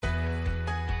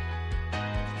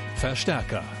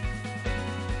Verstärker.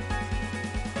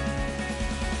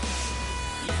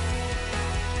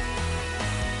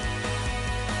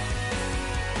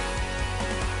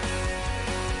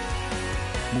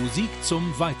 Musik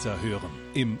zum Weiterhören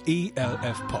im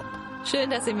ERF Pop.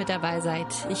 Schön, dass ihr mit dabei seid.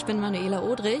 Ich bin Manuela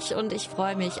Odrich und ich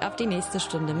freue mich auf die nächste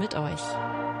Stunde mit euch.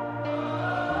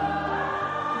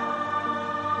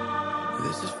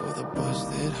 This is for the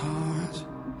busted hearts.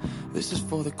 This is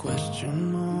for the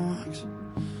question marks.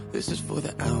 This is for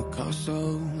the outcast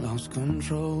soul, lost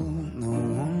control, no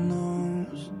one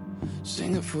knows.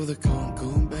 Sing it for the can't go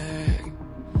back.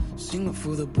 Sing it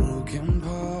for the broken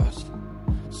past.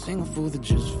 Sing it for the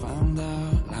just found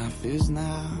out. Life is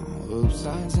now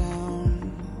upside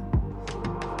down.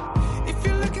 If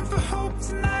you're looking for hope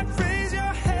tonight, raise your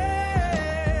hand.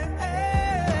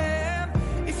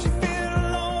 If you feel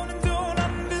alone and don't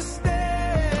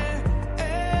understand,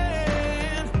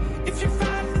 if you're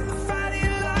fighting the fight of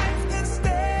your life, then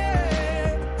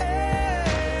stand.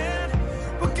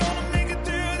 We're gonna make it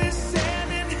through this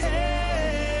hand in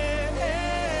hand.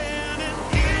 And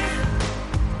if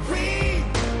we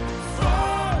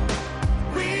fall,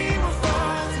 we will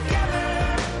fall together.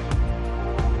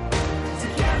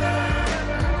 Together.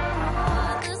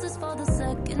 This is for the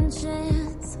second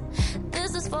chance.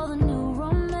 This is for the new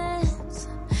romance.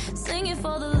 Singing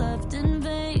for the left in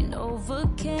vain.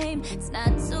 Overcame. It's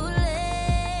not too late.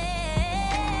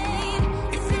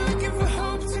 If you're looking for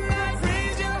hope tonight,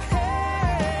 raise your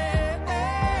hand.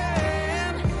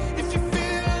 If you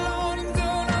feel alone and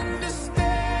don't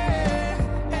understand,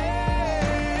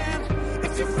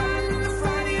 if you're fighting the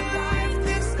fight of your life,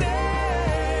 then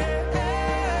stand.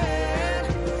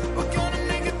 We're gonna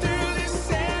make it through this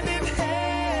hand in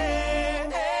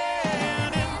hand.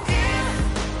 And if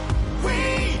we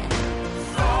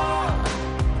fall,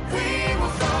 we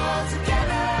will fall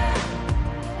together.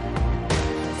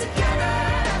 Together.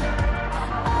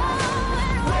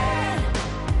 When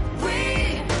we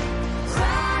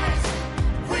rise,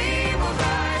 we will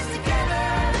rise together.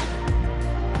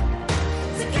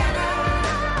 Together.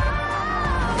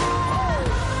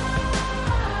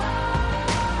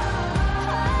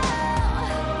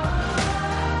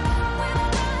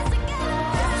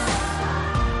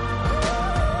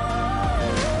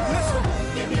 Listen,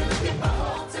 if you're looking for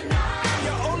hope tonight,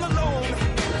 you're all alone. If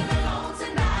you're feeling alone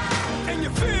tonight, and you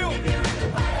feel the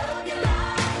fight of your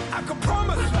life, I can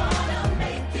promise we're gonna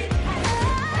make it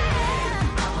happen.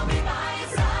 I will be by your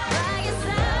side. By your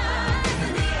side.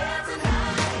 In the air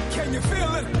tonight. Can you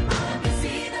feel it? I can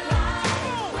see the light.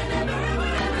 Whenever and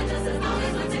wherever, just as long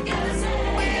as we're together. Say,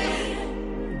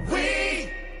 we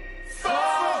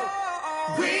fall,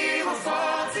 we will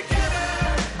fall together.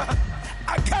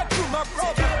 I got you, my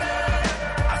brother.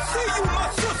 I see you, my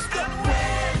sister.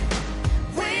 When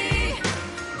we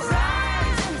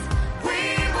rise, we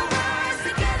will rise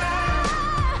together.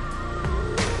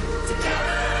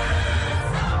 Together.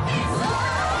 We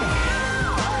fall,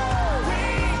 we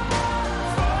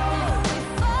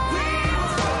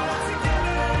will fall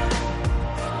together.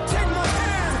 Take my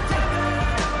hand.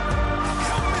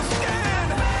 Help me stand.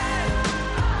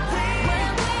 When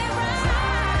we rise,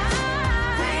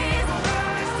 we will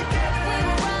rise together. We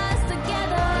will rise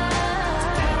together.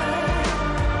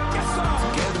 Yes, sir.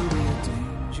 Together we are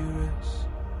dangerous.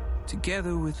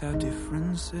 Together with our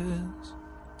differences.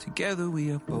 Together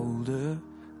we are bolder,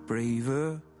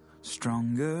 braver,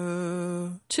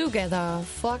 stronger. Together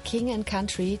for King and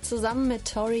Country zusammen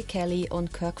mit Tori Kelly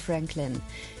und Kirk Franklin.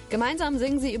 Gemeinsam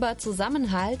singen sie über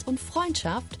Zusammenhalt und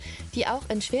Freundschaft, die auch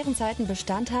in schweren Zeiten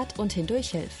Bestand hat und hindurch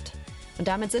hilft. Und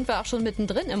damit sind wir auch schon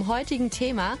mittendrin im heutigen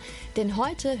Thema, denn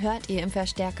heute hört ihr im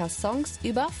Verstärker Songs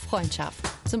über Freundschaft.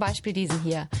 Zum Beispiel diesen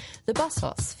hier, The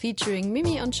Bossos featuring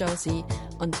Mimi und Josie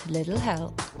und Little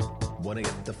Hell. Wanna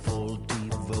get the full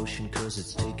devotion cause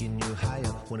it's taking you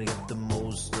higher. Wanna get the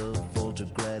most of all to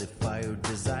gratify your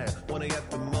desire. Wanna get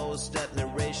the most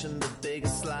admiration, the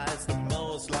biggest slides, the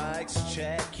most likes.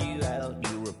 Check you out,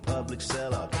 you're a public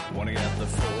sellout. Wanna get the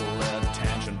full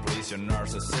attention, please your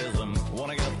narcissism.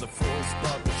 Wanna get the full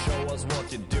spot to show us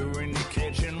what you do in your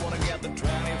kitchen. Wanna get the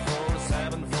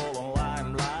 24/7 full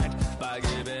limelight by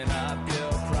giving up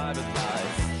your private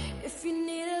life. If you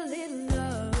need a little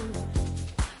love,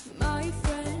 my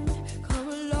friend, come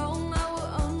along, I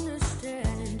will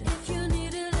understand. If you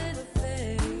need a little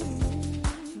faith,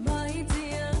 my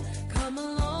dear, come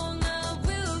along, I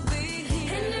will be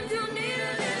here. And if you need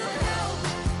a little help,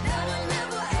 that will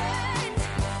never end.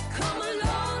 Come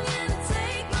along and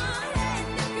take my hand.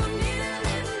 If you need a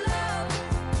little love,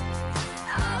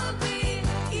 I'll be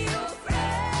your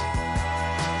friend.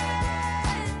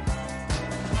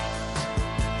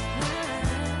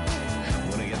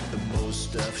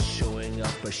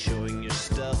 by showing your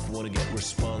stuff. Wanna get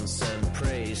response and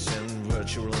praise and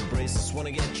virtual embraces.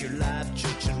 Wanna get your life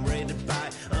judged and rated by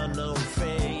unknown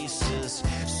faces,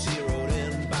 zeroed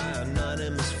in by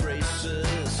anonymous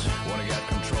phrases. Wanna get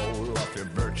control of your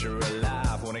virtual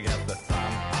life. Wanna get the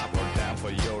thumb up or down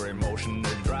for your emotional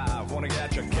drive. Wanna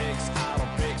get your kicks out of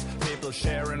pics, people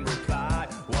share and reply.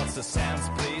 What's the sense?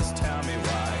 Please tell me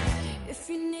why. If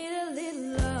you need a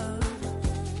little love,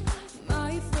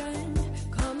 my friend,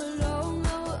 come along,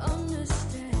 I will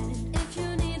understand. If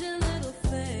you need a little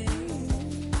fame,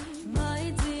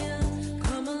 my dear,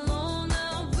 come along, I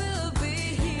will be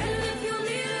here. And if you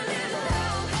need a little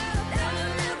love that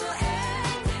will never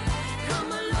end,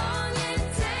 come along and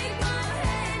take my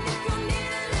hand. If you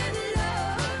need a little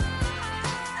love,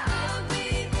 I'll be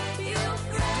your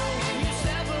friend. You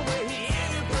step away in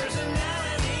your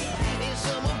personality. If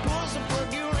someone pulls a plug,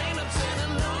 you ain't upset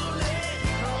and lonely.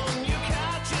 On your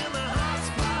couch in the hot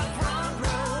spot, front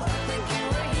row. Think you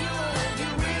a hero and you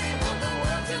really want the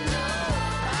world to know.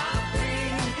 I'll be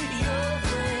your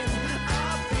friend.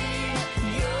 I'll be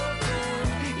your friend.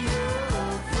 Your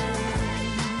friend.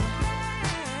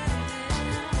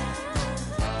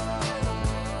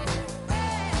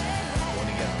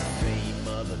 Wanna get the fame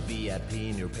of a VIP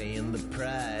and you're paying the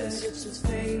price. Get your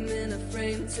fame in a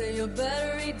frame till your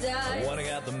battery dies. Wanna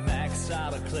get the max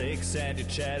out of clicks and you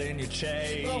chat in your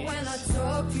chase. But when I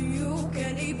talk to you,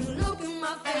 can't even look in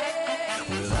my face.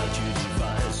 Without your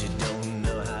device, you don't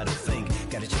know how to think.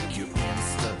 Gotta check your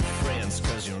Insta friends,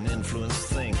 cause you're an influence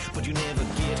thing. But you never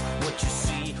get what you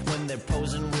see when they're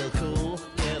posing real cool.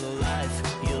 Get a life,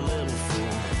 you little fool.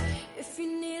 If you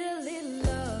need a little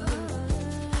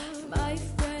love, my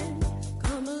friend,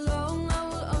 come along, I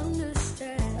will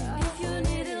understand. If you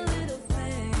need a little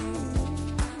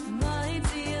fame, my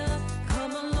dear,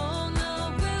 come along, I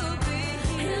will be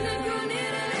here. And if you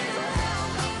need a little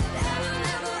help that will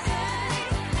never end,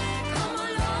 come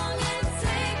along and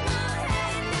take my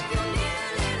hand. If you need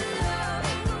a little love,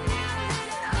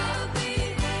 I'll be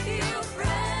your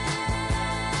friend.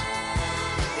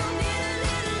 If you need a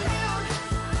little love,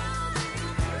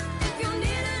 if you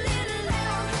need a little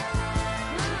love, if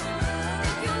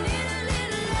you need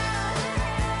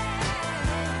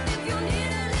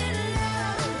a little love,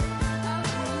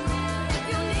 if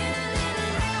you need a little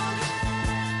love,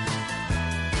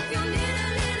 if you need a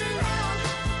little love,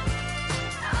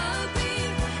 I'll be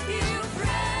your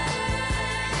friend.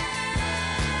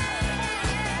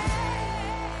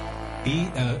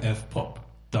 ERF Pop,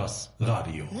 das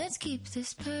Radio. Let's keep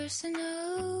this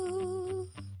personal,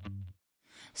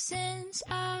 since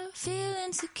I feel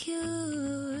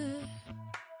insecure.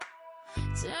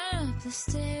 Turn up the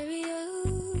stereo.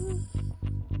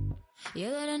 You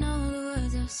gotta know the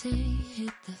words I'll say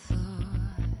hit the floor.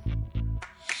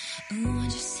 Oh, I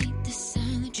just hate the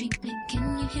silent treatment.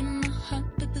 Can you hear my heart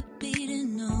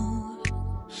beating? No.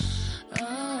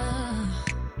 Oh.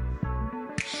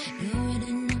 You're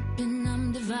reading up and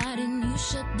I'm dividing. You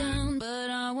shut down, but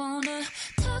I wanna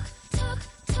talk.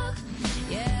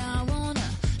 Yeah, I wanna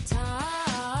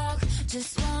talk.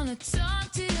 Just wanna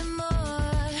talk to you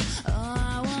more. Oh,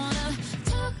 I wanna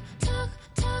talk.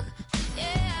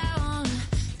 Yeah, I wanna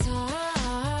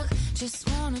talk. Just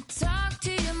wanna talk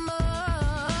to you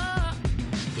more.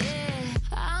 Yeah,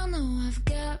 I know I've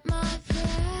got my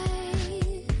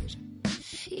pride.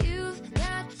 You've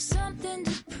got something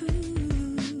to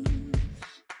prove.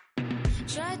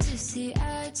 Try to see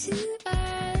eye to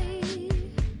eye.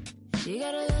 You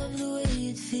gotta love the way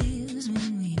it feels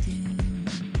when we do.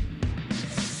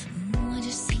 Oh, I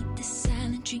just hate the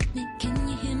silent treatment. Can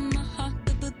you hear my heart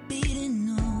beating?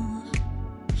 No.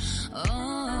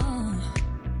 Oh,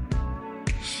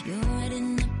 you're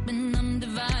writing up and I'm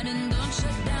dividing. Don't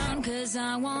shut down, cause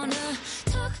I wanna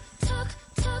talk.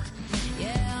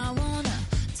 Yeah, I wanna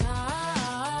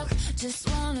talk. Just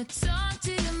wanna talk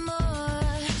to you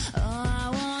more. Oh, I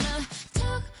wanna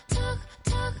talk.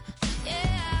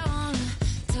 Yeah, I wanna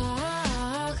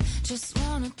talk. Just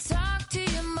wanna talk to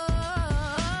you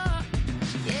more.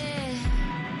 Yeah.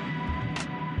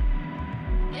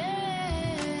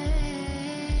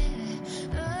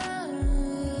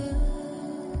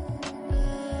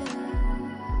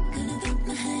 Gonna put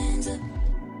my hands up,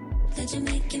 let you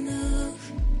make your move.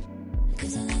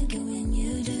 Cause I like it when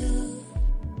you do.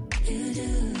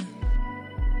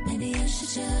 Maybe I should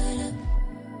shut up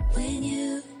when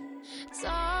you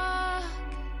talk.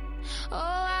 Oh,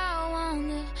 I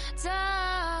wanna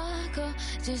talk. Oh,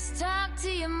 just talk to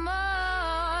you more.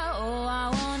 Oh, I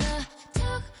wanna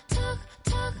talk.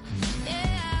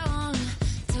 Yeah, I wanna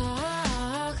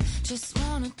talk. Just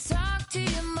wanna talk to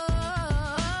you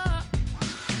more.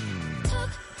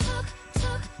 Talk.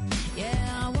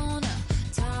 Yeah.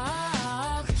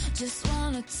 just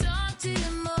wanna talk to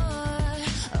you more.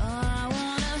 Oh, I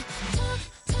wanna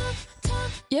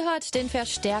talk. Ihr hört den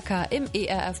Verstärker im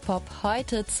ERF Pop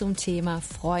heute zum Thema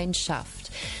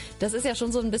Freundschaft. Das ist ja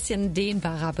schon so ein bisschen ein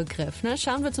dehnbarer Begriff, ne?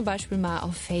 Schauen wir zum Beispiel mal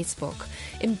auf Facebook.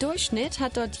 Im Durchschnitt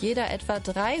hat dort jeder etwa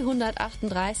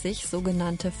 338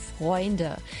 sogenannte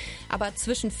Freunde. Aber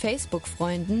zwischen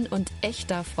Facebook-Freunden und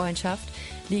echter Freundschaft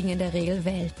liegen in der Regel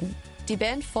Welten. Die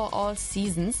Band For All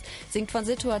Seasons singt von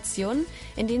Situationen,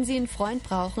 in denen sie einen Freund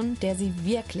brauchen, der sie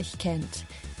wirklich kennt.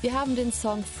 Wir haben den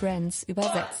Song Friends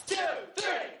übersetzt.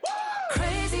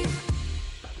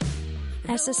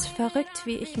 Es ist verrückt,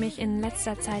 wie ich mich in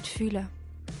letzter Zeit fühle.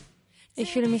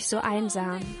 Ich fühle mich so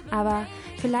einsam, aber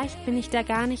vielleicht bin ich da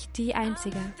gar nicht die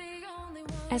Einzige.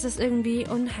 Es ist irgendwie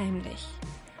unheimlich.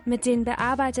 Mit den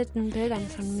bearbeiteten Bildern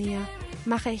von mir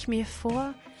mache ich mir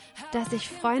vor, dass ich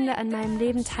Freunde an meinem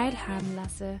Leben teilhaben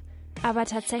lasse. Aber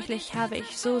tatsächlich habe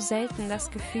ich so selten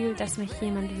das Gefühl, dass mich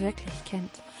jemand wirklich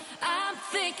kennt.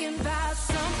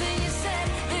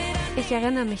 Ich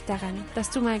erinnere mich daran, dass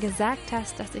du mal gesagt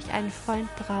hast, dass ich einen Freund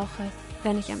brauche,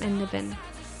 wenn ich am Ende bin.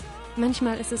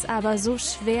 Manchmal ist es aber so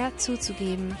schwer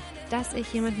zuzugeben, dass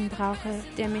ich jemanden brauche,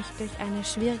 der mich durch eine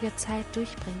schwierige Zeit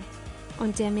durchbringt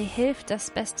und der mir hilft,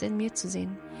 das Beste in mir zu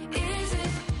sehen.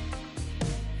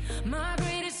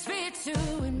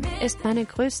 Ist meine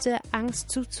größte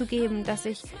Angst zuzugeben, dass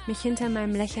ich mich hinter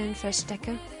meinem Lächeln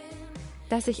verstecke?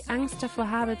 Dass ich Angst davor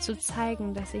habe zu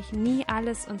zeigen, dass ich nie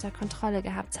alles unter Kontrolle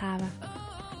gehabt habe.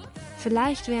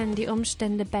 Vielleicht wären die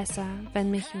Umstände besser,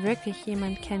 wenn mich wirklich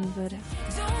jemand kennen würde.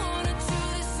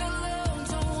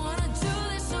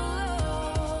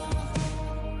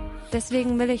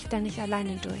 Deswegen will ich da nicht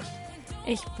alleine durch.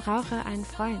 Ich brauche einen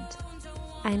Freund.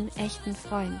 Einen echten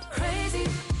Freund.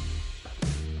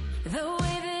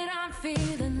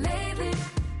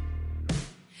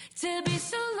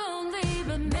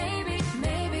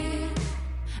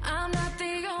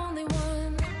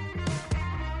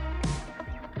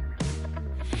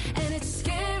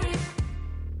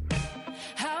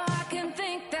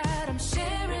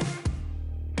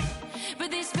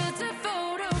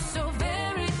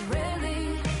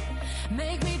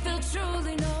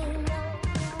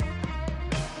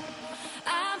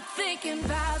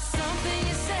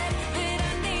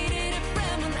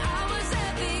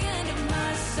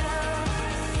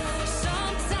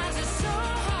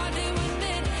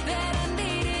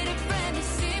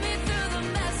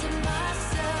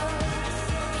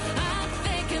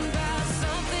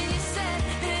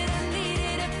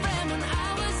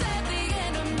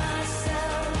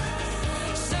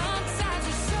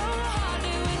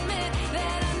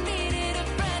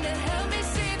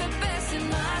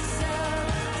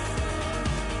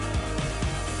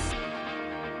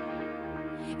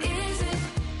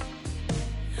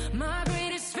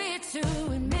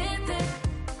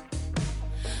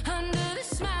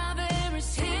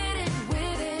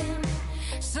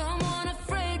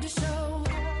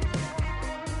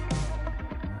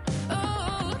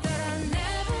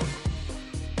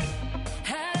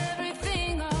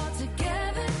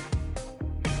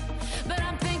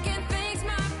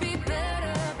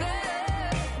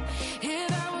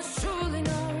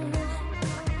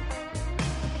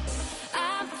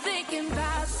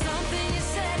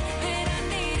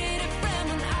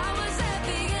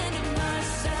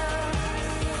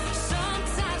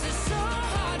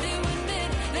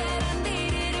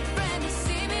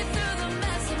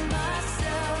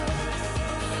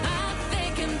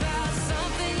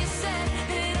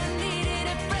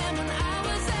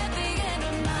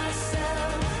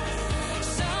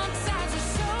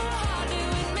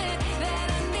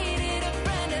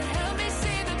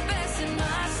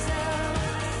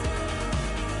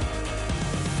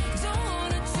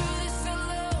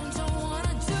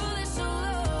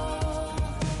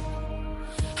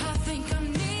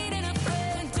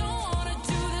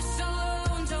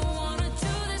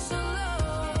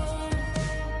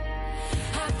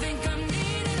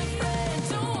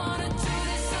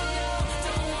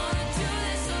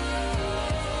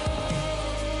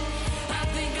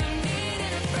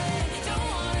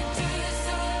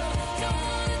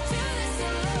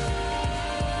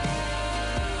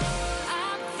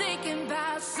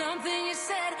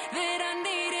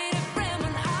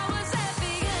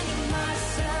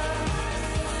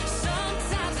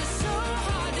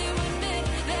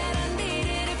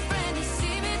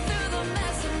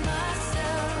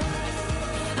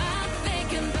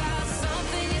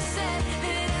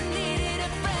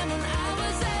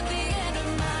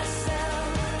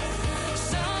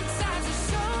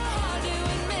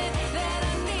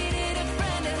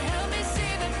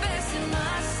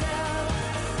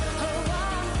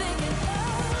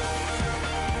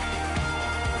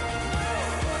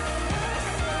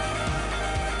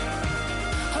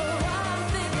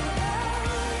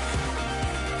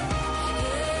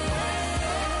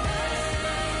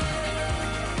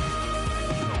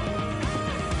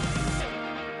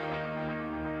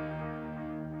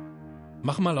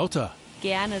 Mach mal lauter.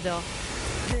 Gerne doch.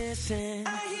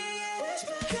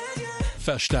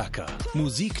 Verstärker.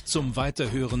 Musik zum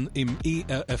Weiterhören im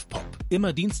ERF Pop.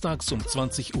 Immer dienstags um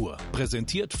 20 Uhr.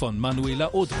 Präsentiert von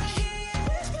Manuela Odrich.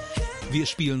 Wir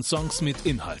spielen Songs mit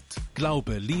Inhalt.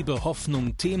 Glaube, Liebe,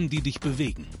 Hoffnung, Themen, die dich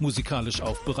bewegen. Musikalisch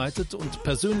aufbereitet und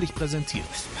persönlich präsentiert.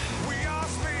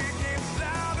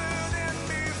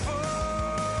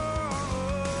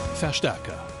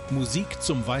 Verstärker. Musik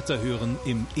zum Weiterhören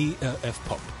im ERF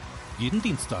Pop. Jeden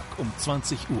Dienstag um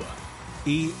 20 Uhr.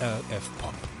 ERF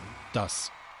Pop.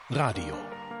 Das Radio.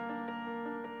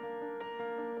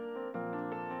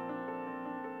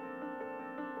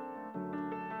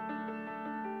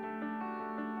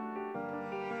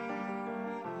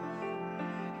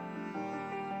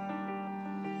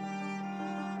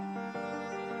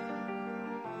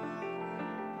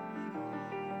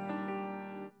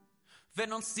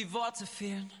 Wenn uns die Worte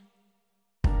fehlen,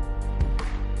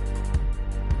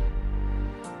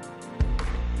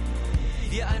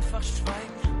 wir einfach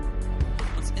schweigen,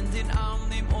 uns in den Arm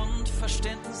nehmen und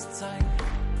Verständnis zeigen.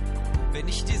 Wenn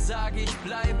ich dir sage, ich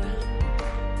bleibe,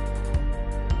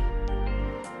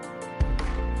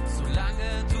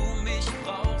 solange du mich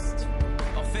brauchst,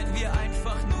 auch wenn wir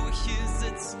einfach nur hier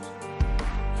sitzen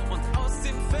und aus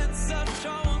dem Fenster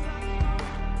schauen.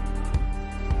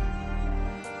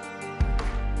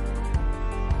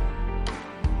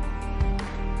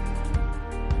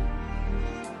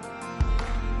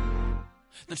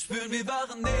 Dann spüren wir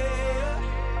wahre Nähe.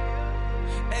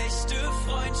 Echte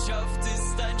Freundschaft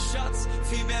ist ein Schatz,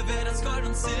 viel mehr wert als Gold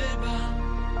und Silber.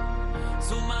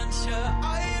 So mancher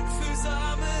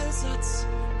einfühlsame Satz,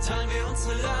 teilen wir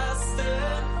unsere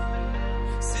Lasten,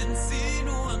 sind sie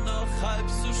nur noch halb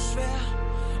so schwer.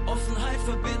 Offenheit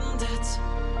verbindet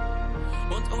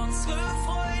und unsere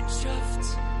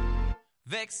Freundschaft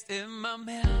wächst immer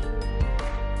mehr.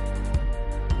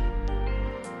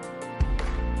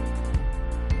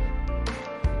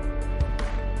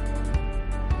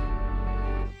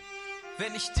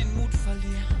 Wenn ich den Mut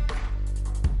verliere,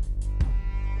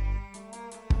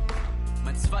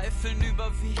 mein Zweifeln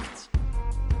überwiegt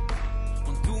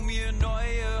und du mir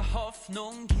neue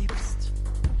Hoffnung gibst,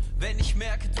 wenn ich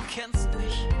merke, du kennst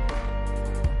mich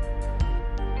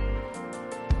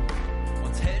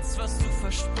und hältst, was du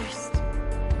versprichst,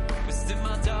 bist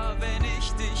immer da, wenn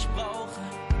ich dich brauche,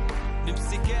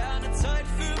 nimmst dir gerne Zeit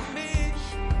für mich.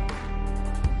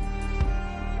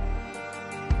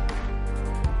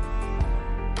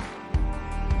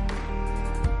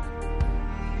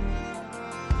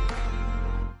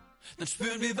 Dann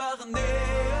spüren wir wahre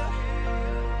Nähe.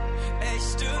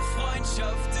 Echte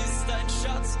Freundschaft ist ein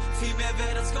Schatz, viel mehr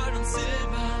wert als Gold und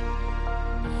Silber.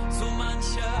 So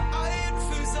mancher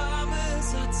einfühlsame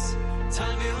Satz,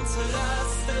 teilen wir unsere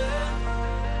Lasten,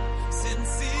 sind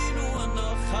sie nur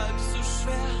noch halb so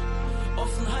schwer.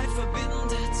 Offenheit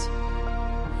verbindet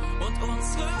und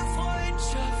unsere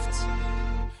Freundschaft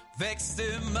wächst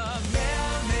immer mehr,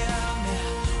 mehr, mehr.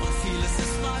 Und vieles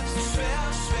ist nur halb so schwer,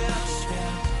 schwer, schwer.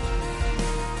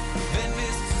 Wenn wir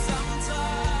es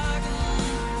zusammentragen,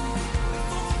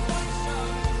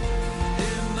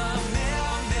 immer mehr,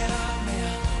 mehr,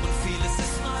 mehr. Und vieles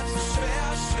ist nur halb so schwer,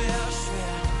 schwer,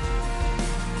 schwer.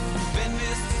 Wenn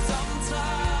wir es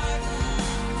zusammentragen,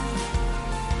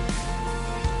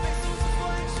 wächst unsere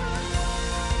Freundschaft.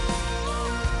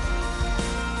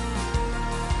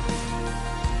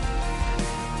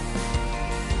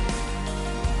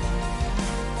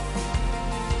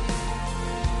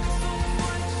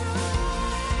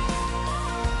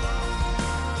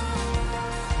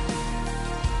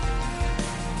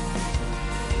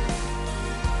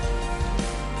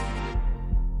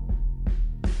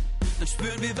 Dann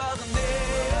spüren wir wahre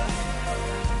Nähe.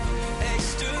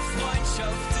 Echte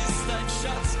Freundschaft ist ein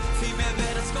Schatz, viel mehr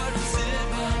wert als Gold und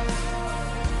Silber.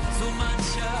 So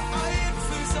mancher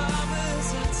einfühlsame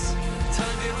Satz,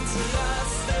 teilen wir unsere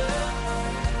Lasten,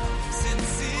 sind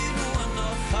sie nur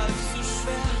noch halb so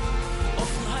schwer.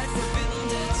 Offenheit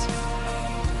verbindet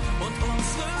und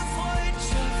unsere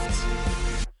Freundschaft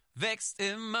wächst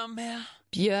immer mehr.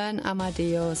 Björn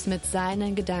Amadeus mit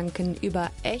seinen Gedanken über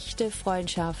echte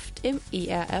Freundschaft im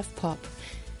ERF Pop.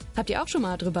 Habt ihr auch schon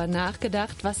mal drüber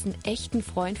nachgedacht, was einen echten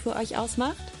Freund für euch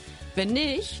ausmacht? Wenn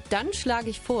nicht, dann schlage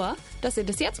ich vor, dass ihr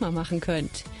das jetzt mal machen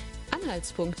könnt.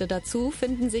 Anhaltspunkte dazu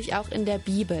finden sich auch in der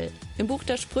Bibel. Im Buch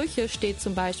der Sprüche steht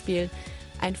zum Beispiel: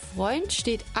 Ein Freund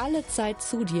steht alle Zeit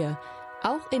zu dir.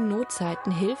 Auch in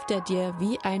Notzeiten hilft er dir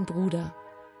wie ein Bruder.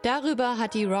 Darüber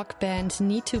hat die Rockband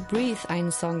Need to Breathe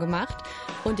einen Song gemacht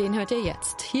und den hört ihr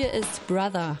jetzt. Hier ist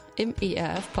Brother im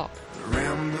ERF Pop.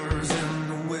 Ramblers in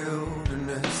the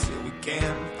wilderness, yeah, we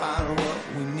can't find what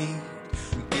we need.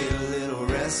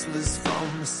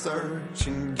 search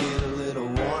and get a little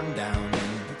worn down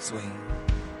in between.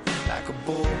 Like a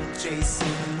bull chasing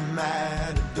a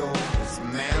matador, there's a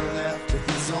man left to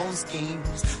his own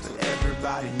schemes. But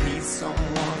everybody needs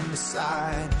someone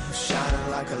beside, shining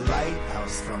like a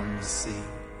lighthouse from the sea.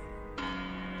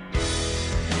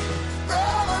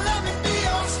 Brother, let me be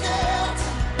your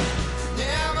shelter,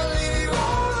 never leave you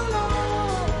all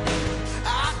alone.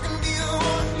 I can be the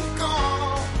one you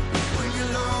call when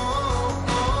you're low.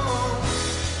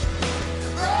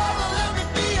 Brother, let me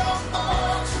be your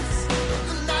fortress,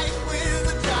 the night with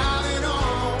the driving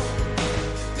on.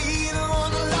 Be the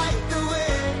one to light the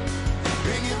way,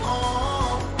 bring it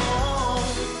home.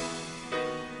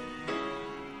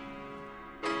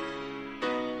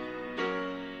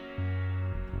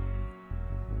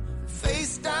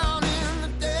 Face down in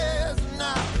the desert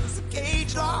now, there's a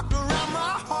cage locked around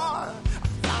my heart.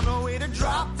 I found a way to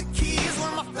drop the keys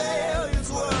where my failures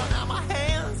were. Now my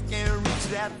hands can't reach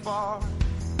that far.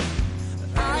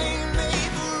 I ain't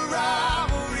made for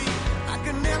rivalry, I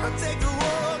could never take the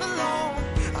world alone.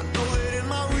 I know that in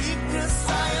my weakness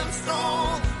I am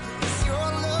strong. It's your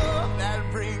love that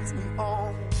brings me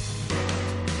home.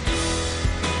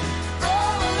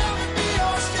 Oh, let me be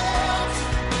your shelter,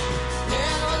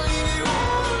 never leave you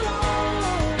all alone.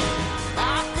 I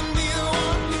can be the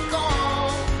one you call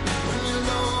when you're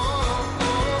low.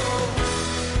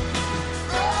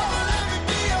 Oh, let me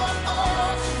be your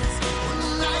fortress when the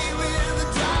night with the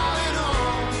driving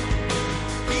on.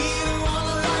 Be the one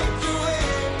to light the way,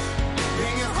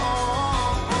 bring it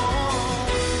home.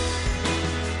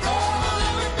 Oh,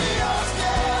 let me be your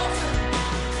shelter,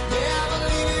 never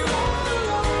leave you all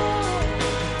alone.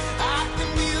 I can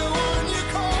be the one you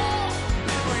call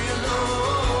when you're low.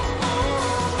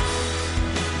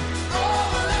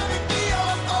 Oh, let me be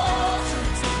your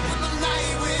fortress when the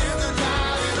night with the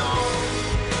driving on.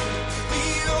 Be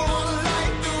the one to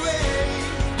light the way,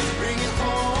 bring it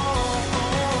home.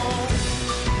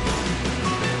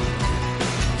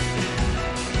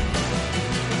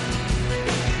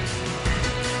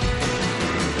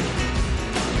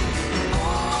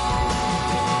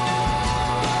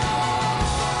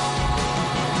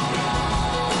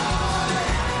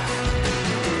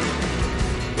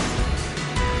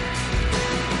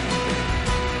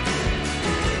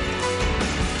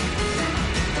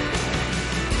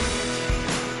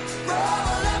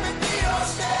 Brother, let me be your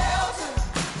shelter,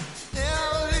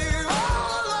 never leave you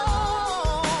all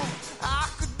alone. I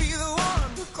could be the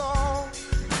one to call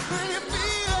when you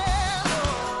feel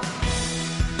low.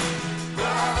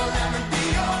 Brother, let me be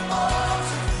your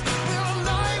fortress when the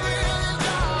night really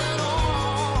driving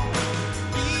on.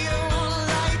 Be the one to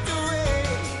light the way,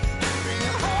 bring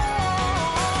it home.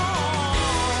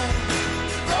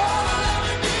 Brother, let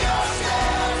me be your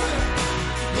shelter,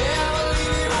 never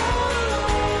leave you all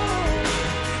alone.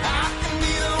 I can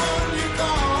be the one you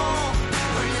call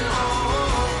when you're low.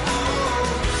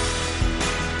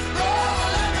 Brother,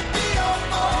 let me be your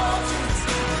fortress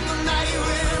when the night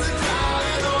with the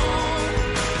driving on.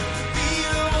 Be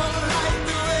the one to light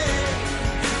the way,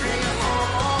 bring it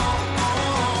home.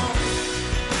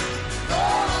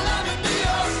 Brother, let me be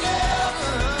your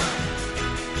shelter.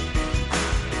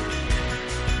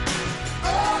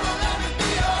 Brother, let me be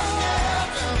your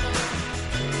shelter.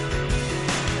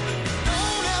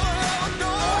 Don't ever, ever,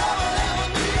 don't ever, ever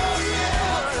be your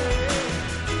shelter.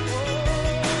 Oh,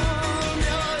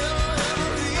 never, ever,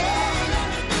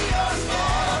 ever be your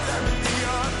shelter. Be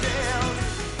your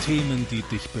shelter. Themen, die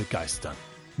dich begeistern.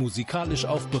 Musikalisch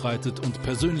aufbereitet und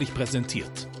persönlich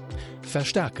präsentiert.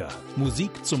 Verstärker.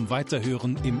 Musik zum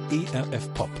Weiterhören im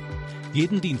ERF Pop.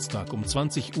 Jeden Dienstag um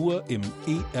 20 Uhr im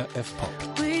ERF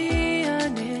Pop. We are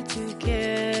knit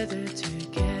together,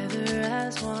 together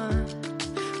as one.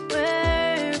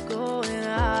 Where you're going,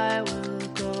 I will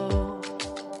go.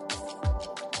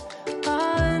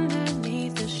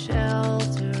 Underneath the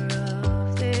shelter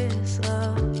of this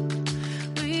love,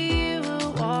 we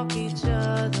will walk each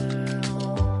other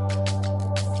home.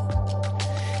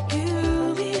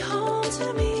 You'll be home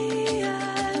to me,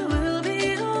 I will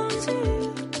be home to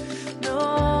you. No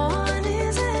one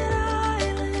is an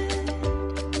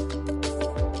island.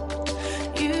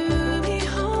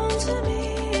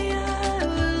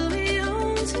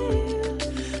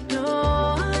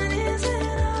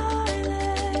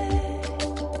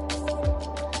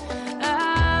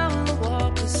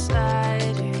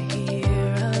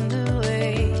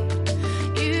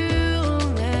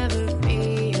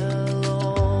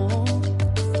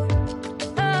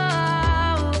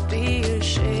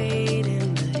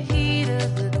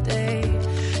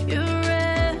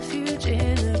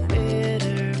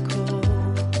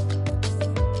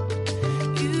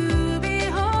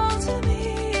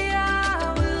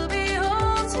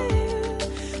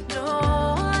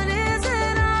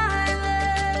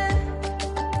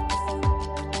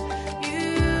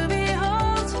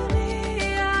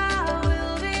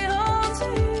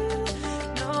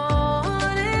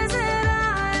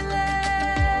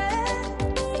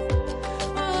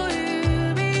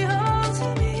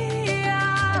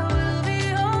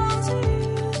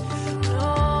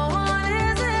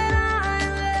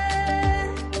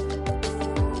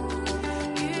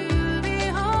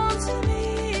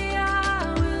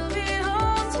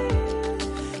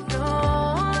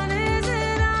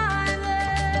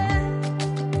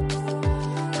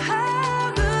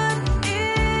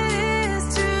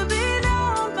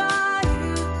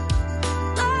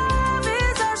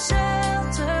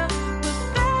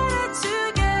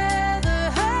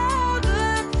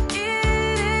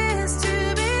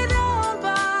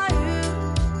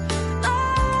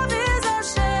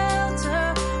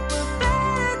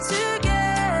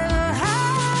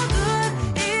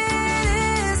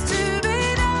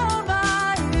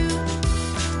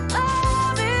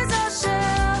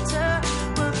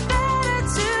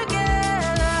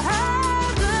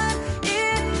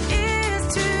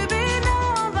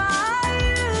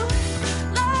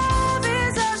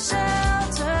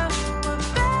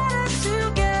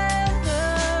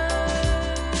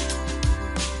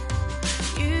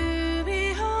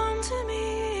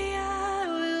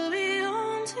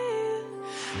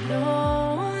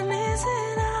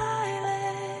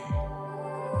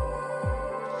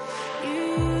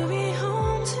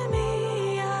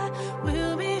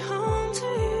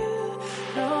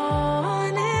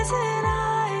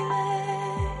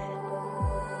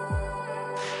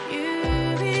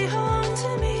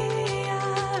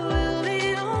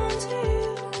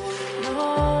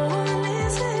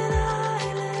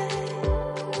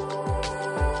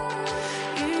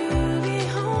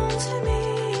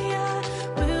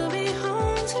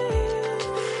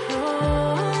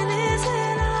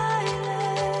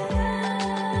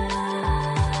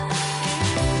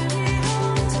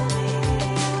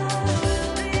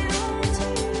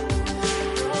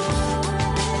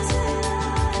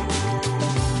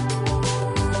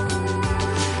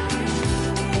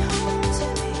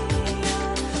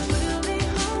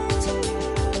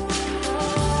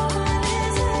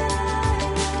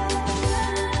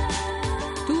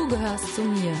 zu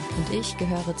mir und ich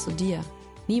gehöre zu dir.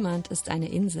 Niemand ist eine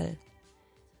Insel.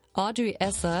 Audrey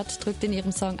Essert drückt in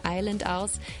ihrem Song Island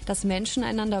aus, dass Menschen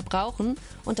einander brauchen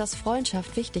und dass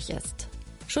Freundschaft wichtig ist.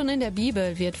 Schon in der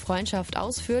Bibel wird Freundschaft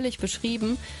ausführlich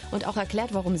beschrieben und auch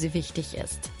erklärt, warum sie wichtig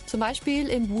ist. Zum Beispiel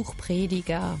im Buch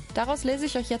Prediger. Daraus lese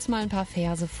ich euch jetzt mal ein paar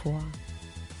Verse vor.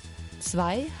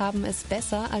 2 haben es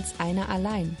besser als einer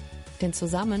allein, denn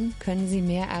zusammen können sie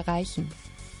mehr erreichen.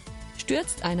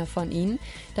 Stürzt einer von ihnen,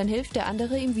 dann hilft der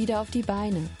andere ihm wieder auf die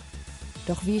Beine.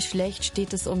 Doch wie schlecht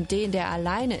steht es um den, der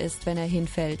alleine ist, wenn er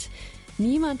hinfällt.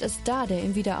 Niemand ist da, der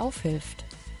ihm wieder aufhilft.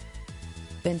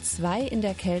 Wenn 2 in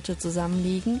der Kälte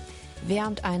zusammenliegen,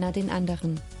 wärmt einer den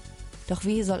anderen. Doch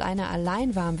wie soll einer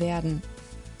allein warm werden?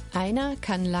 Einer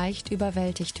kann leicht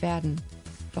überwältigt werden.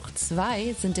 Doch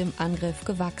 2 sind im Angriff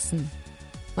gewachsen.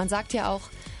 Man sagt ja auch,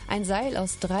 ein Seil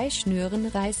aus 3 Schnüren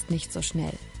reißt nicht so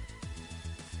schnell.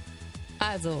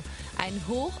 Also, ein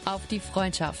Hoch auf die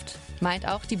Freundschaft, meint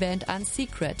auch die Band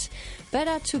Unsecret.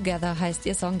 Better Together heißt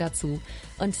ihr Song dazu.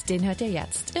 Und den hört ihr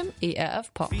jetzt im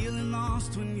ERF Pop. Feeling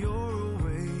lost when you're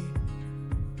away,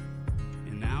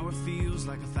 and now it feels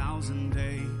like 1,000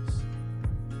 days.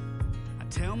 I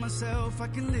tell myself I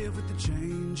can live with the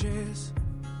changes.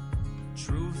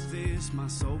 Truth is my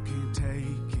soul can't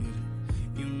take it.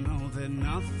 You know that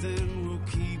nothing will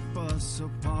keep us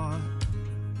apart.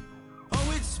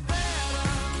 Oh, it's better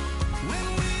when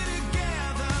we're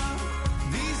together.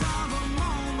 These are the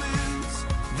moments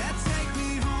that take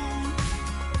me home.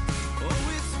 Oh,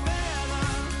 it's better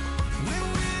when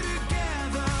we're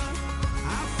together.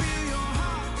 I feel your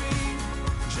heartbeat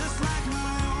just like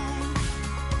my own.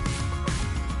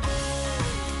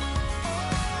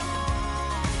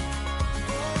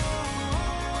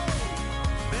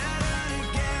 Better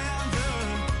together,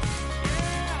 yeah.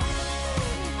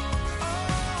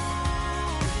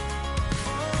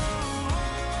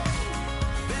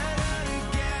 Better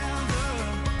together.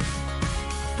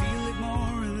 Feel it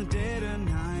more in the dead of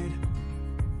night,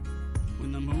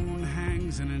 when the moon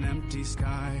hangs in an empty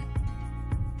sky.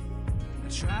 I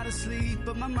try to sleep,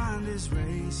 but my mind is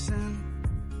racing.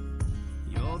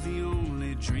 You're the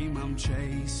only dream I'm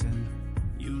chasing.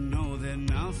 You know that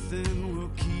nothing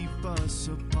will keep us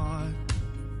apart.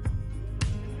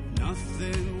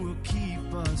 Nothing will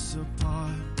keep us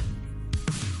apart.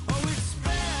 Oh, it's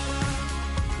better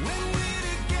when we're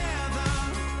together.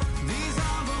 These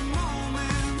are the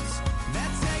moments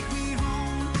that take me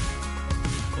home.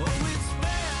 Oh, it's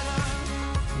better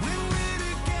when we're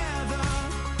together.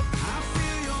 I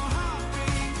feel your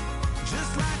heartbeat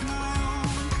just like my own.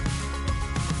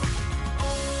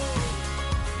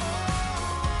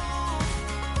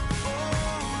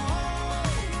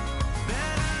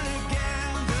 Better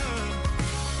together, yeah.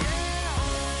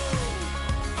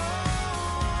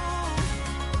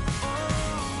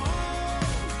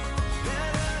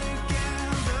 Better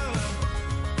together.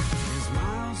 There's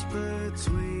miles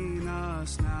between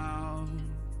us now,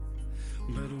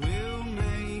 but we'll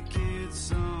make it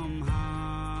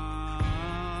somehow.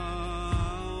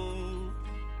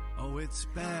 Oh, it's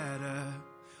better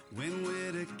when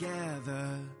we're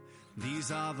together.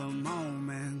 These are the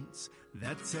moments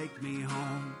that take me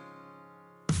home.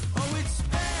 Oh, it's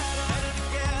better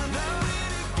together.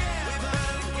 We're together.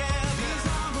 These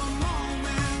are the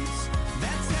moments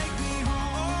that take me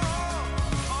home.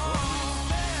 Oh, it's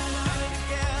better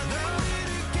together. We're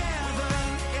together.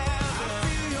 I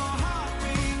feel your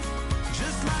heartbeat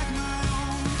just like my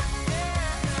own. Better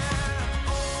together.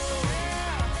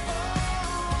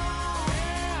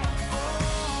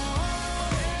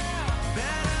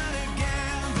 Better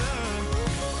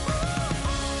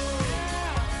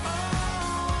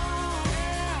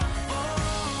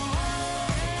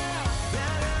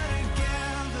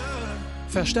together.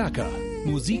 Verstärker.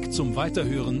 Musik zum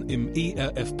Weiterhören im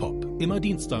ERF Pop. Immer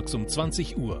dienstags um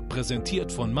 20 Uhr.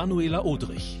 Präsentiert von Manuela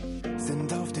Odrich.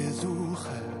 Sind auf der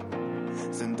Suche,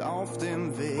 sind auf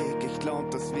dem Weg. Ich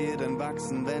glaub, dass wir dann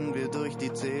wachsen, wenn wir durch die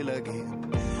Täler gehen.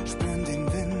 Spüren den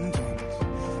Wind und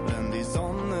wenn die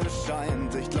Sonne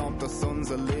scheint. Ich glaub, dass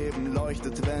unser Leben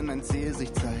leuchtet, wenn ein Ziel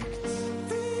sich zeigt.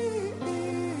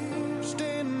 Wir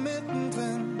stehen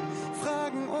mittendrin,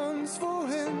 fragen uns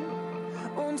wohin.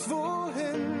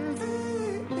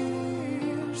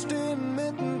 Wir stehen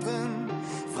mittendrin,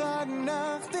 fragen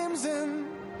nach dem Sinn.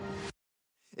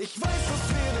 Ich weiß, dass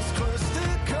wir das Größte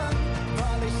können,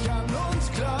 weil ich an uns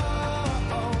glaub.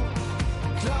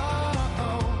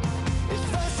 Ich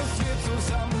weiß, dass wir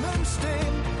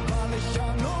zusammenstehen, weil ich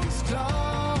an uns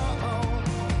glaub.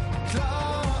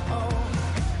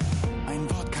 Ein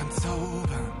Wort kann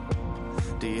zaubern,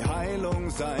 die Heilung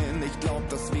sein. Ich glaub,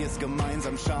 dass wir es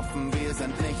gemeinsam schaffen, wir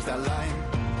sind nicht allein.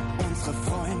 Unsere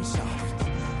Freundschaft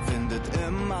findet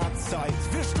immer Zeit.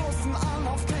 Wir stoßen an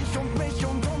auf dich und mich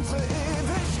und unsere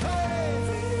Ewigkeit.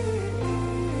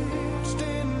 Wir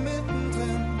stehen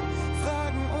mittendrin,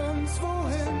 fragen uns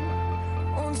wohin.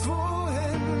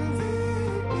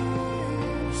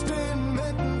 Wir stehen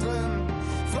mittendrin,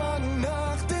 fragen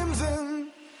nach dem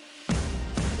Sinn.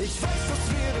 Ich weiß,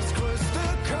 dass wir das Größte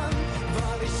können,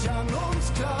 weil ich an uns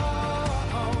glaube.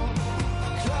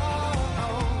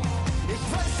 Ich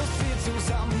weiß, dass wir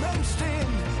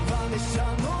zusammenstehen, weil ich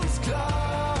an uns glaube.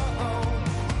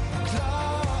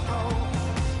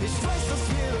 Ich weiß, dass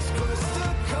wir das Größte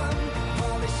können,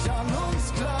 weil ich an uns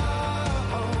glaube.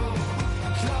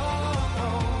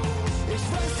 Ich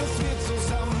weiß, dass wir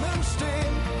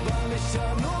zusammenstehen, weil ich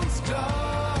an uns glaube.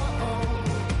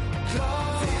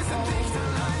 Wir sind nicht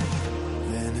allein.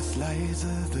 Wenn es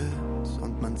leise wird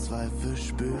und man Zweifel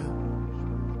spürt,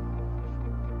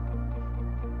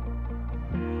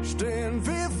 stehen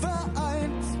wir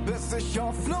vereint, bis sich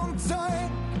Hoffnung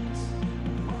zeigt.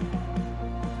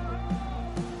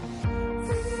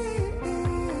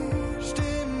 Wir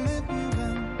stehen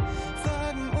mittendrin,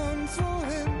 fragen uns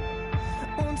wohin.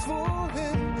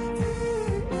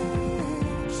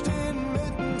 Wir stehen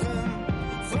mittendrin,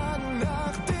 fragen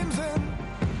nach dem Sinn.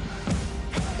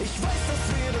 Ich weiß, dass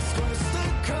wir das Größte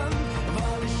können,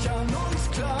 weil ich an uns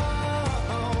glaube.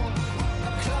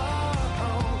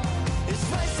 Ich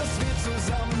weiß, dass wir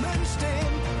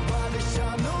zusammenstehen, weil ich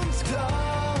an uns glaube.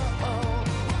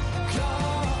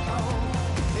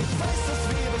 Ich weiß, dass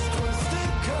wir das Größte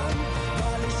können,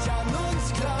 weil ich an uns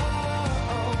glaube.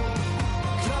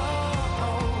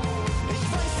 Ich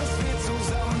weiß, dass wir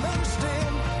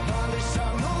zusammenstehen, weil ich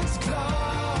an uns glaube.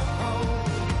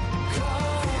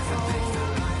 Wir sind nicht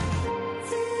allein.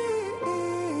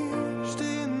 Wir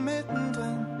stehen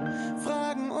mittendrin,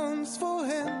 fragen uns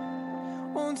wohin.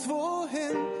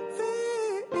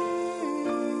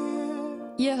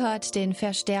 Ihr hört den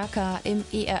Verstärker im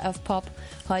ERF Pop,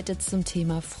 heute zum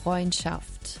Thema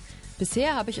Freundschaft.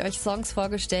 Bisher habe ich euch Songs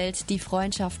vorgestellt, die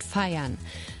Freundschaft feiern.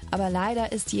 Aber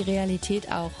leider ist die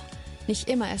Realität auch, nicht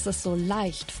immer ist es so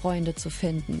leicht, Freunde zu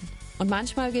finden. Und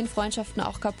manchmal gehen Freundschaften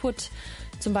auch kaputt.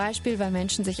 Zum Beispiel, weil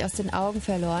Menschen sich aus den Augen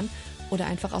verloren oder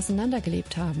einfach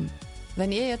auseinandergelebt haben.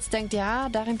 Wenn ihr jetzt denkt, ja,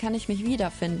 darin kann ich mich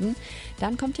wiederfinden,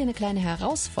 dann kommt hier eine kleine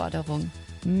Herausforderung.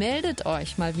 Meldet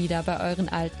euch mal wieder bei euren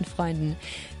alten Freunden.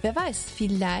 Wer weiß,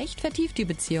 vielleicht vertieft die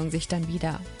Beziehung sich dann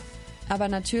wieder. Aber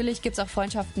natürlich gibt's auch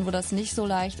Freundschaften, wo das nicht so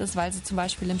leicht ist, weil sie zum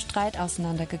Beispiel im Streit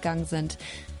auseinandergegangen sind.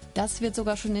 Das wird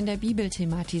sogar schon in der Bibel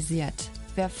thematisiert.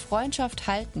 Wer Freundschaft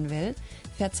halten will,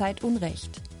 verzeiht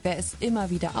Unrecht. Wer es immer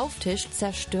wieder auftischt,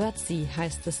 zerstört sie,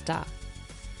 heißt es da.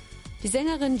 Die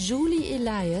Sängerin Julie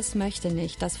Elias möchte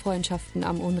nicht, dass Freundschaften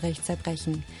am Unrecht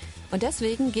zerbrechen. Und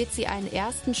deswegen geht sie einen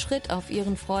ersten Schritt auf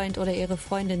ihren Freund oder ihre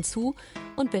Freundin zu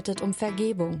und bittet um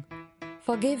Vergebung.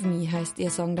 Forgive Me heißt ihr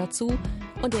Song dazu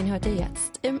und den hört ihr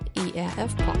jetzt im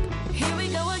ERF Pop. Here we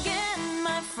go again,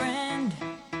 my friend.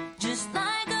 Just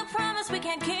like a promise we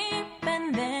can't keep,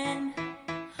 and then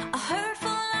a hurtful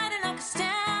lie to knock us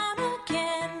down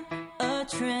again. A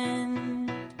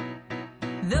trend.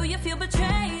 Though you feel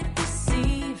betrayed,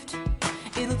 deceived,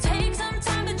 it'll take some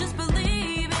time to just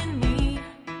believe in me.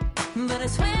 But I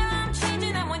swear I'm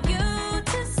changing, I want you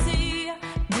to see,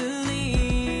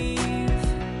 believe.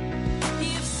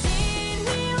 You've seen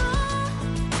me wrong,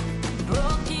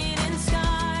 broken and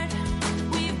scarred.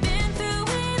 We've been through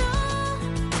it all,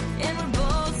 and we're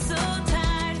both so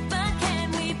tired. But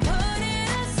can we put it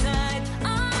aside?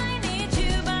 I need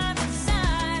you by my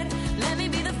side. Let me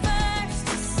be the first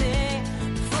to say,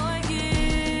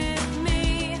 forgive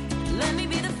me. Let me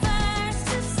be the first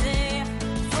to say,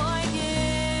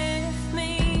 forgive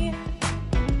me.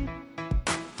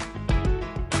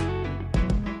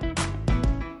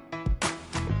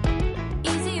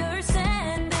 Easier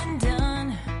said than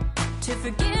done to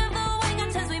forgive the way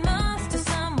God says we must to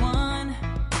someone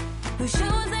who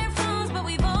shows their flaws, but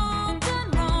we've all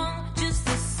done wrong just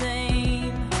the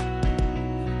same.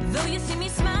 Though you see me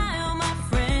smile, my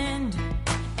friend,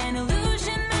 an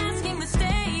illusion masking the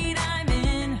state I'm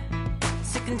in.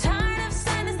 Sick and tired of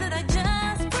sadness that I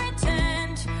just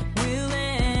pretend will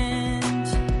end.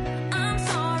 I'm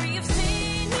sorry you've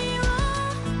seen me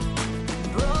wrong,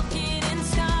 broken and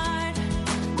scarred.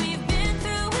 We've been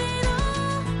through it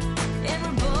all, and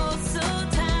we're both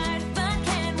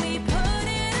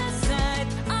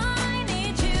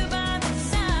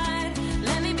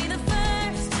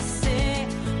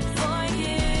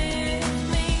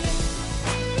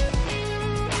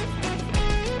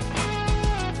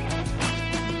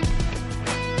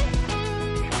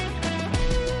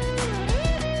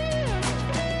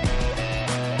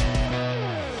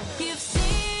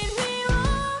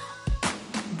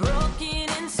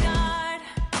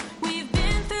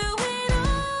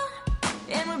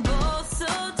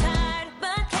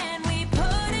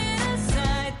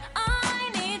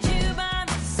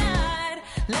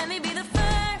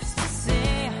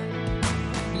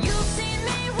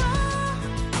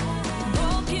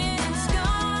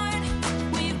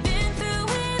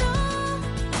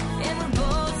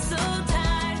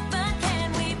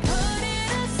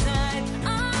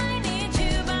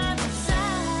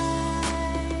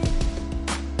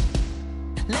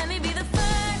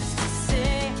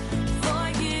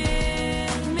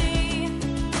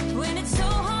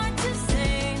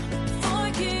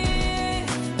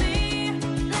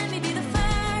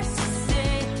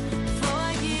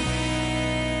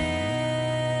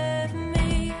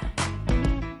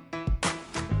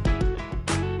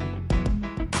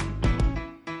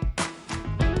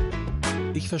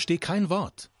verstehe kein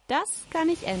Wort. Das kann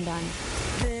ich ändern.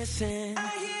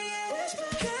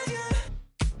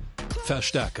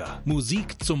 Verstärker.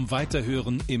 Musik zum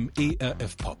Weiterhören im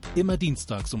ERF Pop. Immer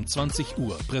dienstags um 20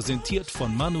 Uhr. Präsentiert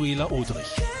von Manuela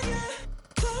Odrich.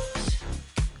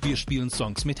 Wir spielen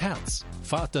Songs mit Herz.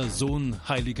 Vater, Sohn,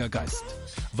 Heiliger Geist.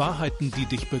 Wahrheiten, die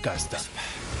dich begeistern.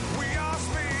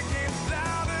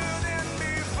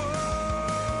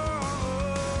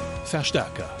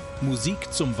 Verstärker.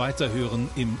 Musik zum Weiterhören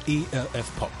im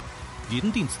ERF Pop.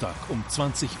 Jeden Dienstag um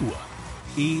 20 Uhr.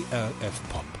 ERF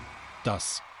Pop.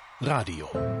 Das Radio.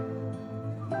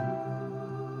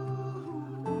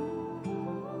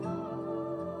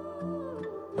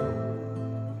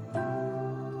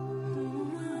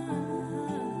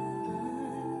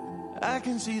 I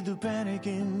can see the panic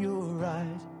in your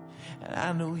eyes, and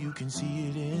I know you can see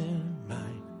it in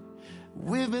mine.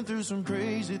 We've been through some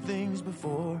crazy things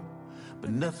before,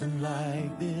 but nothing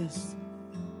like this.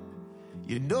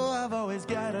 You know I've always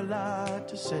got a lot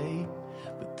to say,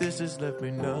 but this has left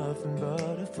me nothing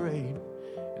but afraid.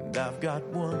 And I've got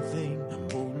one thing I'm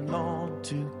holding on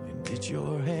to, and it's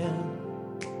your hand.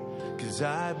 'Cause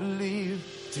I believe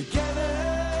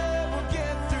together we'll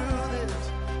get through this.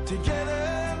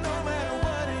 Together, no matter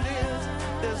what it is.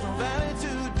 There's no valley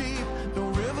too deep, no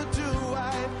river too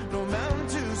wide, no mountain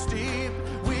too steep.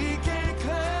 We can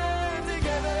climb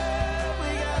together, we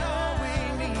got all we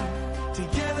need.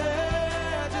 Together,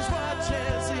 just watch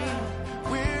and see.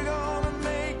 We're gonna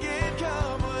make it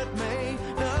come what may.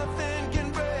 Nothing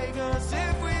can break us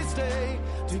if we stay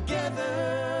together.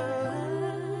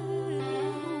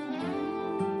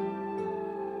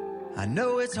 I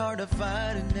know it's hard to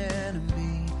find an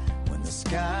enemy when the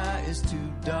sky is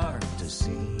too dark to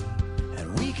see,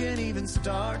 and we can't even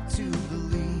start to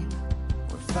believe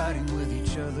we're fighting with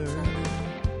each other.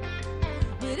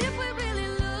 But if we really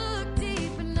look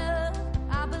deep enough,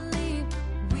 I believe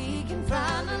we can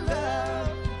find the love.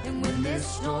 And when this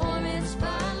storm is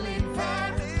finally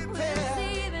past, we'll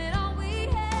see that all we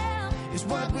have is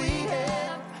what we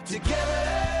have. Together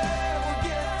we'll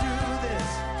get through this.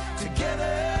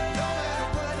 Together, no matter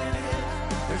what it is.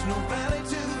 There's no valley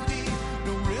too deep,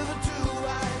 no river too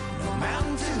wide, no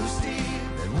mountain too steep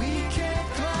that we can't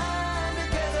climb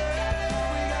together.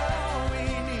 We got all we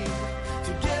need.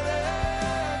 Together,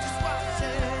 just watch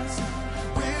and see.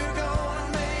 We're gonna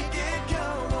make it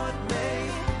come what may.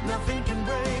 Nothing can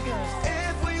break us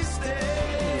if we stay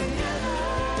together.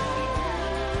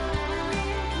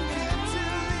 Get to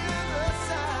the other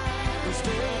side. We'll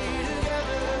stay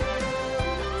together.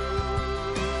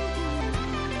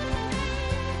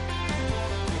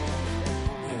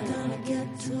 We're gonna get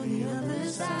to the other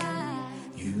side.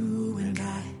 You and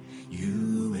I,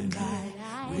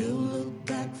 we'll look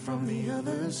back from the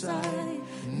other side,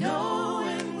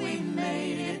 knowing we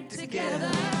made it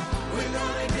together. We're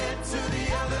gonna get to the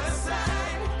other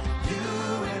side.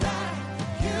 You and I,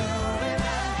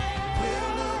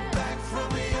 we'll look back from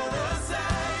the other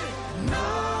side,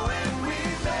 knowing we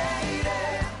made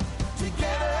it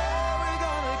together. We're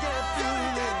gonna get through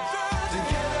this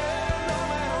together, no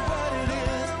matter what it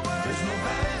is. There's no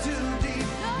valley too deep,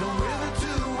 no river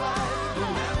too wide, no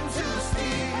mountain too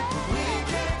steep. We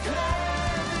can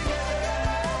climb together.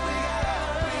 We got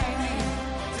all we need.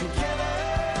 Together,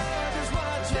 just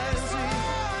watch and see.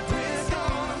 We're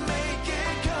gonna make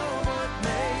it come what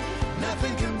may.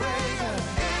 Nothing can break us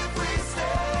if we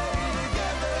stay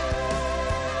together.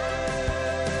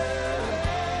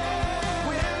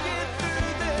 We'll get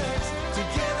through this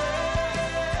together.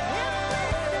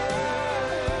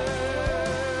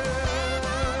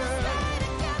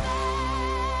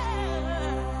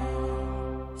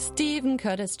 Stephen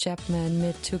Curtis Chapman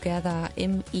mit Together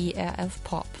im ERF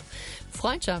Pop.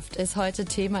 Freundschaft ist heute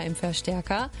Thema im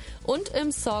Verstärker und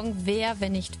im Song Wer,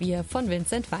 wenn nicht wir von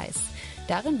Vincent Weiss.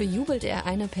 Darin bejubelt er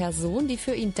eine Person, die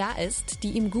für ihn da ist,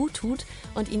 die ihm gut tut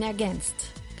und ihn ergänzt.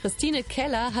 Christine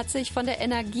Keller hat sich von der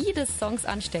Energie des Songs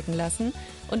anstecken lassen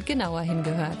und genauer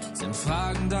hingehört. Sind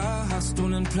Fragen da, hast du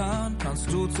einen Plan?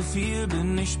 Kannst du zu viel,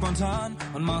 bin ich spontan?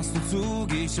 Und machst du zu,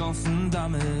 geh ich offen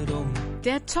damit um.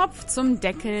 Der Topf zum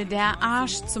Deckel, der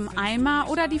Arsch zum Eimer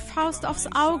oder die Faust aufs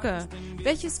Auge.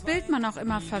 Welches Bild man auch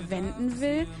immer verwenden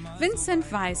will,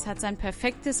 Vincent Weiss hat sein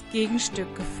perfektes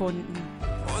Gegenstück gefunden.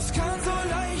 Oh, es kann so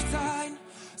leicht sein,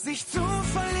 sich zu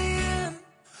verlieren.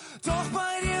 Doch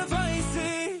bei dir weiß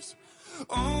ich,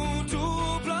 oh,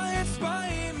 du bleibst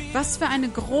bei mir. Was für eine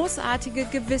großartige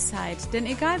Gewissheit, denn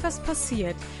egal was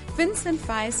passiert, Vincent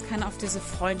Weiss kann auf diese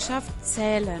Freundschaft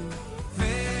zählen.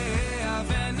 Wer,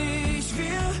 wenn nicht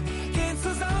wir, gehen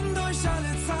zusammen durch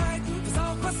alle Zeiten. Was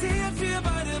auch passiert, wir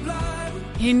beide bleiben.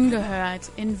 Hingehört.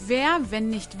 In Wer, wenn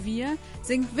nicht wir,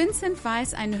 singt Vincent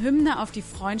Weiss eine Hymne auf die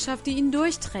Freundschaft, die ihn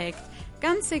durchträgt.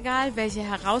 Ganz egal, welche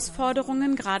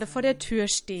Herausforderungen gerade vor der Tür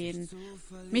stehen.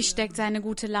 Mich steckt seine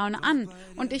gute Laune an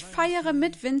und ich feiere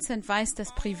mit Vincent Weiss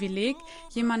das Privileg,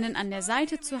 jemanden an der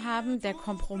Seite zu haben, der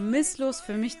kompromisslos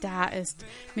für mich da ist,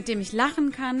 mit dem ich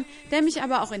lachen kann, der mich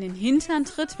aber auch in den Hintern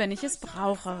tritt, wenn ich es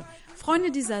brauche. Freunde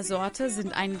dieser Sorte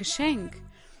sind ein Geschenk.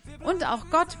 Und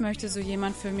auch Gott möchte so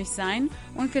jemand für mich sein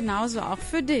und genauso auch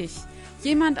für dich.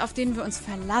 Jemand, auf den wir uns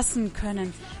verlassen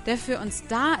können, der für uns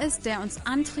da ist, der uns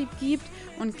Antrieb gibt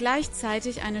und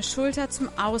gleichzeitig eine Schulter zum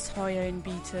Ausheulen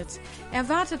bietet. Er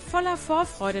wartet voller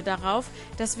Vorfreude darauf,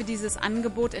 dass wir dieses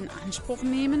Angebot in Anspruch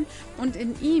nehmen und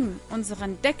in ihm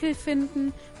unseren Deckel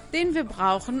finden, den wir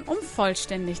brauchen, um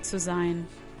vollständig zu sein.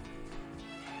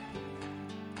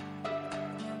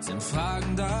 Sind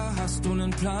Fragen da, hast du nen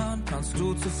Plan? Kannst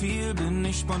du zu viel, bin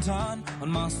ich spontan?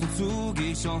 Und machst du zu,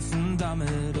 geh ich offen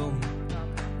damit um.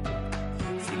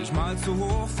 Fühl ich mal zu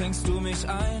hoch, fängst du mich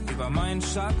ein? Über meinen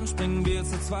Schatten springen wir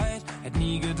zu zweit. Hätt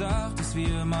nie gedacht, dass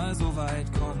wir mal so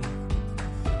weit kommen.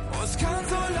 Oh, es kann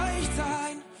so leicht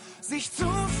sein, sich zu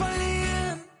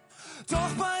verlieren. Doch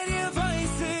bei dir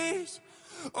weiß ich,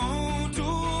 oh,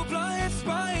 du bleibst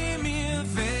bei mir.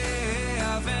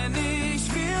 Wer, wenn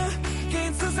nicht wir,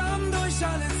 gehen zusammen durch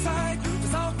alle Zeiten.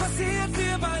 Was auch passiert,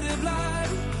 wir beide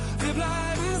bleiben. Wir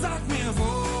bleiben, sag mir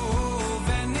wo.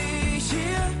 Wenn nicht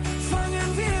hier,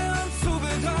 fangen wir an zu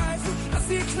begreifen, dass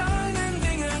die kleinen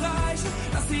Dinge reichen,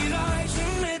 dass sie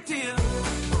reichen mit dir.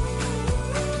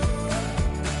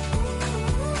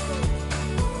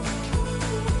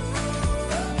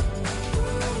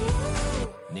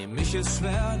 Nehm ich es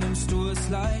schwer, nimmst du es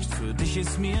leicht. Für dich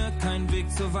ist mir kein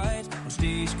Weg zu weit. Und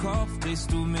steh ich Kopf,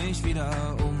 drehst du mich wieder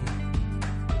um.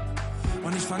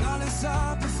 Und ich fang alles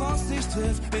ab, bevor es dich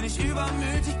trifft. Bin ich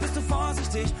übermütig, bist du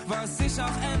vorsichtig. Was sich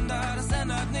auch ändert, das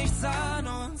ändert nichts an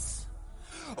uns.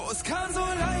 Oh, es kann so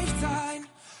leicht sein,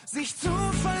 sich zu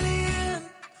verlieren.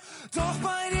 Doch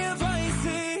bei dir weiß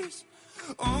ich,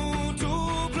 oh,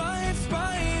 du bleibst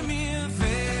bei mir.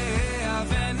 Wer,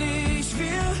 wenn nicht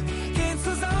wir, gehen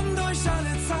zusammen durch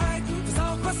alle Zeiten. Was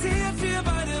auch passiert, wir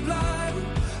beide bleiben.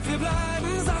 Wir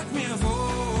bleiben, sag mir wo.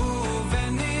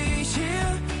 Wenn nicht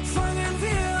hier, fangen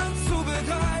wir an zu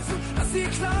begreifen, dass die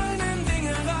kleinen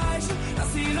Dinge reichen,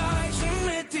 dass sie reichen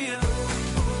mit dir.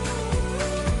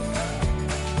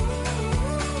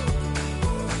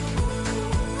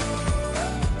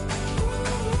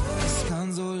 Es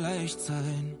kann so leicht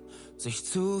sein, sich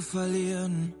zu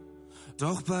verlieren,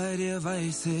 doch bei dir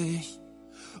weiß ich,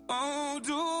 oh,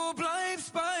 du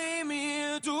bleibst bei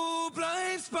mir, du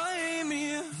bleibst bei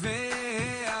mir.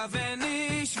 Wer, wenn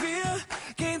nicht wir,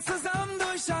 gehen zusammen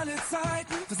durch alle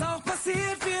Zeiten. Was auch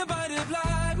passiert, wir beide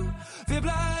bleiben. Wir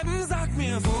bleiben, sag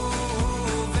mir wo.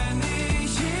 Wenn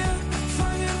nicht hier,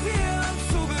 fangen wir an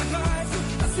zu begreifen,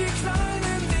 dass die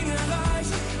kleinen Dinge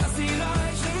reichen, dass sie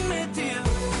reichen mit dir.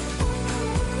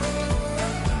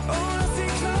 Oh, dass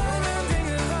die kleinen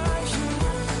Dinge reichen.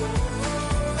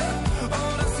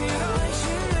 Oh, dass sie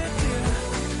reichen mit dir.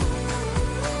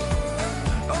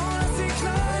 Oh, dass die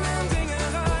kleinen Dinge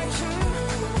reichen.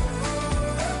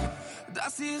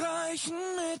 Dass sie reichen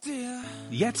mit dir.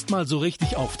 Jetzt mal so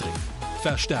richtig aufdrehen.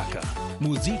 Verstärker.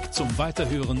 Musik zum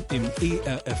Weiterhören im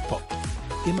ERF Pop.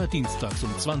 Immer dienstags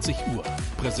um 20 Uhr.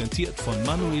 Präsentiert von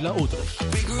Manuela Odrich.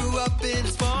 We grew up in a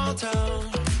small town,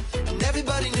 and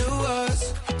everybody knew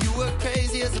us. You were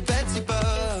crazy as a Betsy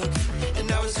bug,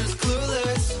 and I was just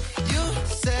clueless. You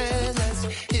said, let's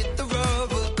hit the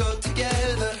road, we'll go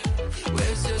together.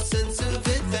 Where's your sense of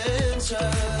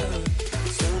adventure?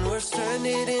 Soon we're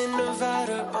stranded in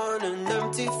Nevada on an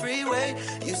empty freeway.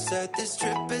 You said this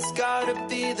trip has gotta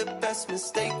be the best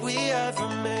mistake we ever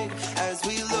made. As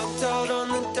we looked out on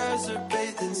the desert,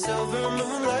 bathed in silver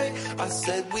moonlight, I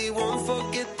said we won't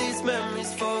forget these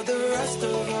memories for the rest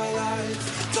of our lives.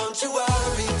 Don't you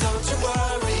worry,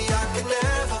 I can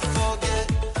never forget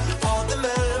all the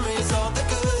memories, all the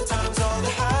good times, all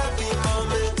the happy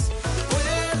moments.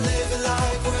 We're living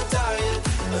like we're dying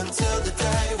until the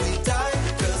day we die,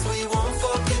 'cause we won't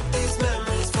forget these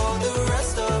memories for the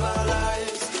rest of our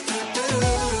lives.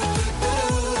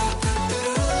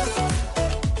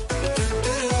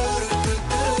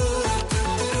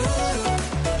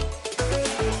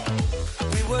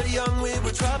 We were young, we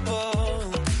were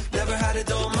troubled, never had a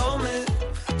dull moment.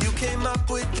 You came up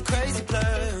with the crazy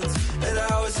plans, and I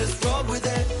always just rolled with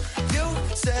it. You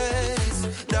said it's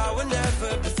now or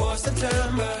never before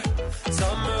September.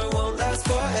 Summer won't last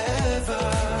forever.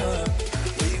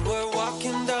 We were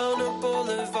walking down a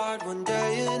boulevard one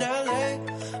day in LA,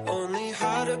 only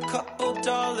had a couple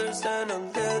dollars and a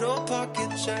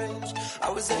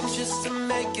was anxious to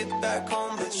make it back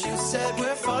home, but you said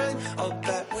we're fine. I'll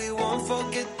bet we won't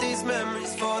forget these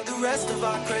memories for the rest of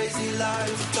our crazy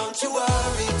lives. Don't you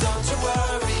worry,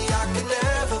 I can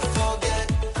never forget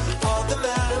all the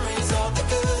memories, all the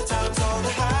good times, all the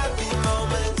happy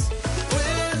moments.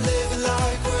 We're living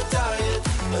like we're dying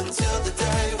until the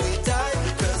day we die,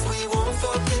 'cause we won't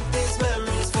forget these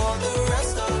memories for the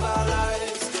rest of our lives.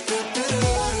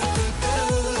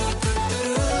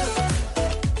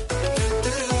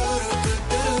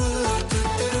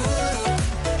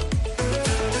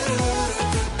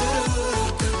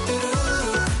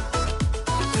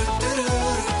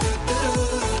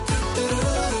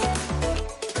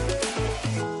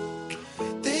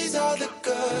 These are the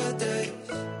good days.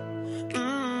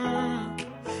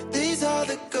 These are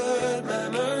the good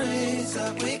memories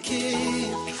that we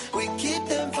keep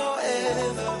them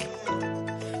forever,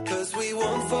 'cause we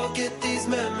won't forget these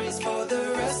memories for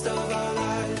the rest of our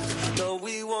lives. No,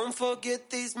 we won't forget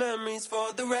these memories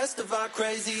for the rest of our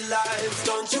crazy lives.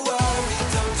 Don't you worry,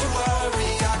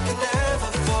 I can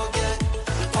never forget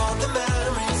all the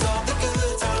memories, all the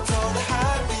good times, all the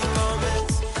happy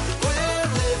moments. We're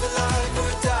living like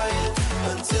we're dying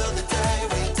until the day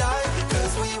we die,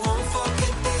 'cause we won't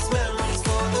forget these memories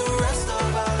for the rest of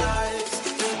our lives.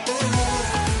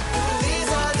 These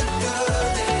are the good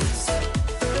days.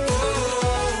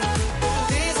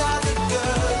 These are the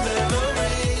good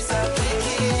memories that we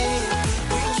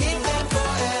keep them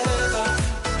forever,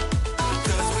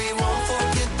 'cause we won't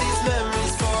forget these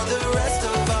memories for the rest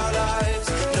of our lives.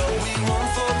 No, we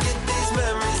won't forget these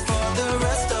memories for the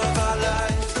rest of our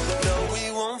lives. No,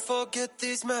 we won't forget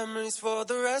these memories for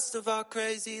the rest of our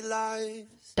crazy lives.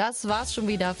 Das war's schon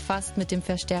wieder fast mit dem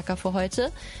Verstärker für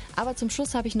heute. Aber zum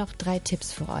Schluss habe ich noch 3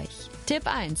 Tipps für euch. Tipp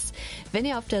 1. Wenn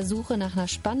ihr auf der Suche nach einer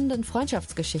spannenden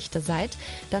Freundschaftsgeschichte seid,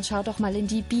 dann schaut doch mal in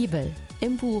die Bibel.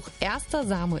 Im Buch 1.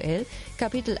 Samuel,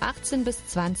 Kapitel 18 bis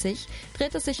 20,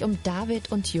 dreht es sich um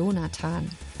David und Jonathan.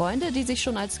 Freunde, die sich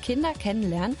schon als Kinder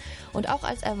kennenlernen und auch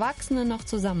als Erwachsene noch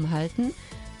zusammenhalten,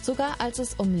 sogar als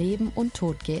es um Leben und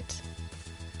Tod geht.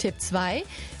 Tipp 2.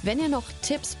 Wenn ihr noch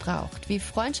Tipps braucht, wie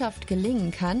Freundschaft gelingen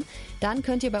kann, dann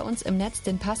könnt ihr bei uns im Netz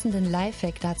den passenden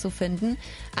Lifehack dazu finden.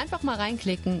 Einfach mal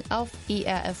reinklicken auf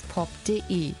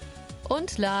erfpop.de.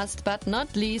 Und last but not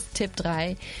least, Tipp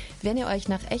 3. Wenn ihr euch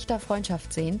nach echter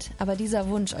Freundschaft sehnt, aber dieser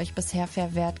Wunsch euch bisher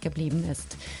verwehrt geblieben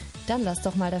ist, dann lasst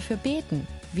doch mal dafür beten.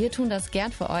 Wir tun das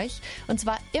gern für euch, und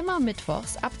zwar immer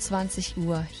mittwochs ab 20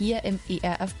 Uhr hier im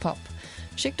ERF Pop.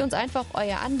 Schickt uns einfach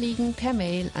euer Anliegen per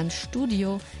Mail an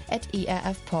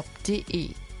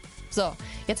studio@erfpop.de. So,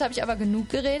 jetzt habe ich aber genug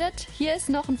geredet. Hier ist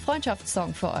noch ein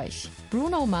Freundschaftssong für euch.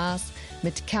 Bruno Mars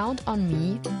mit Count on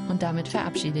Me, und damit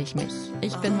verabschiede ich mich.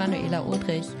 Ich bin Manuela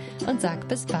Odrich und sag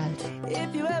bis bald.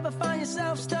 If you ever find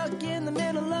yourself stuck in the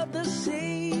middle of the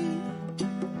sea,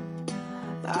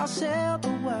 I'll sail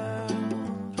the world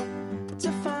to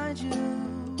find you.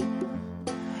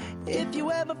 If you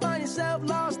ever find yourself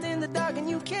lost in the dark and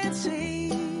you can't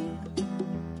see,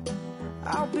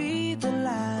 I'll be the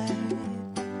light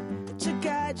to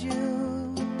guide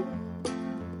you.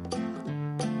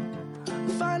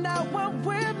 Find out what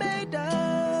we're made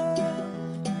of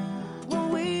when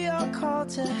we are called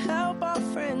to help our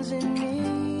friends in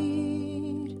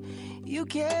need. You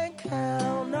can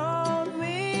count on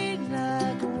me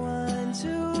like 1,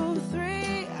 2,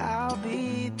 3, I'll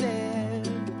be there.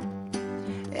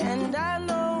 And I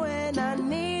know when I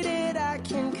need it, I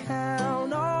can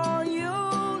count on you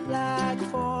like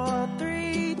 4,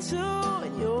 3, 2,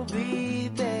 and you'll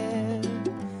be there.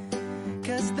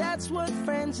 'Cause that's what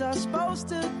friends are supposed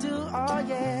to do, oh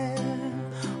yeah.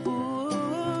 Ooh,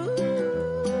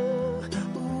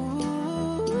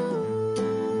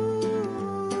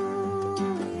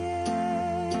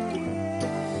 yeah,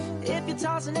 yeah. If you're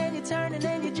tossing and you're turning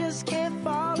and you just can't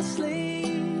fall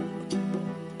asleep,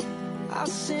 I'll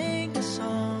sing a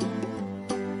song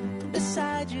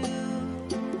beside you.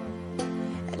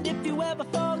 And if you ever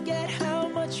forget how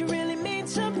much you really mean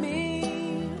to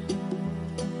me,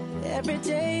 every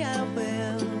day I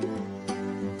will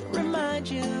remind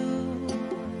you.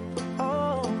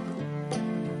 Oh,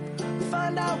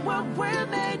 find out what we're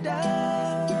made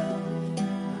of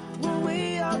when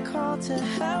we are called to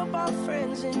help our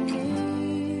friends in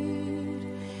need.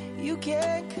 You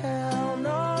can count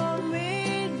on me.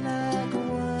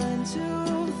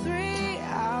 2, 3,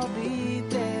 I'll be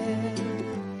there.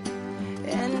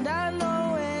 And I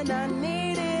know when I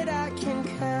need it, I can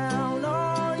count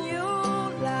on you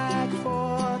like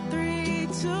 4, 3,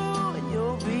 2, and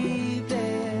you'll be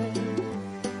there.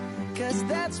 'Cause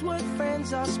that's what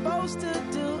friends are supposed to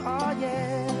do, oh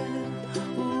yeah.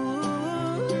 Ooh,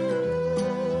 ooh,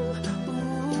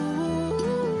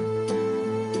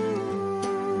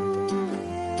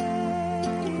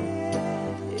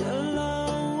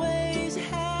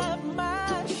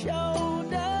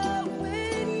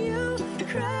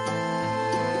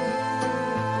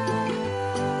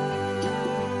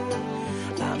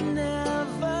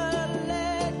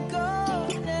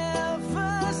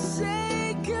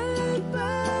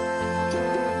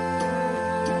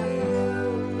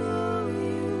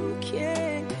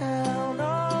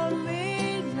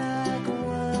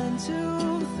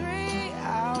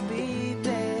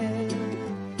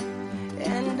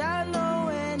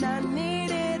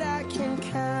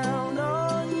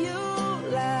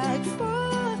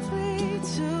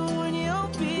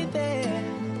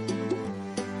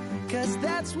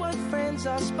 friends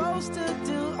are supposed to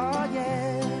do. Oh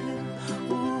yeah.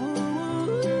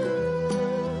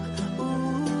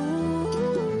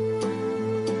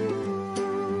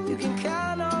 You can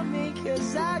count on me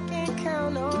 'cause I can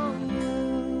count on you.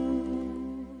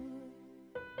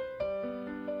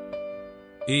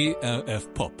 ERF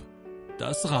Pop,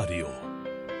 das Radio.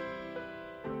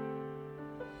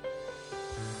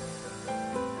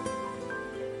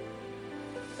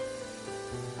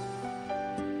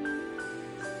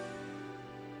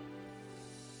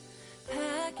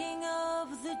 Packing up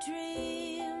the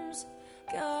dreams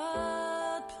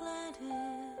God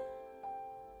planted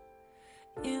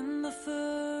in the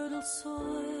fertile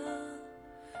soil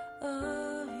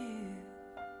of you.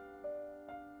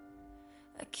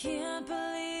 I can't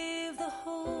believe the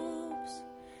hopes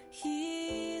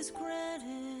He's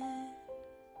granted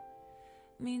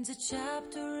means a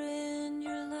chapter in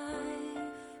your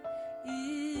life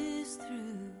is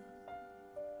through.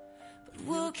 But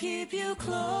we'll keep you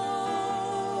close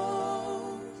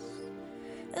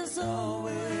as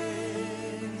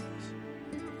always.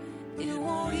 You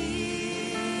won't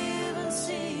even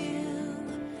see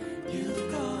you've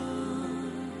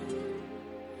gone,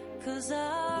 'cause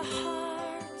our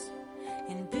hearts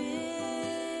in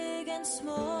big and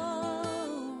small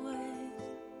ways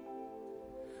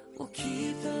will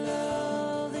keep the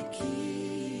love that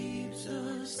keeps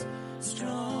us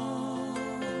strong.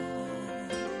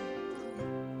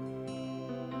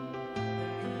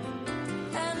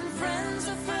 And friends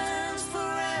are friends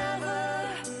forever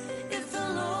if the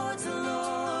Lord's the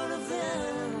Lord of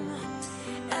them.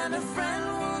 And a friend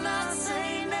will not say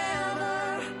never,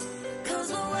 'cause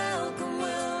the welcome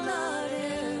will not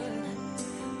end.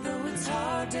 Though it's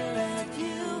hard to let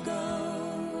you go,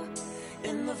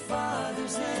 in the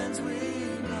Father's hands we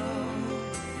know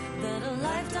that a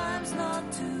lifetime's not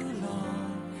too long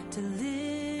to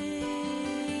live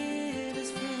as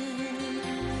friends.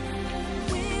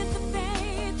 With the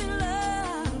faith and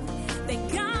love that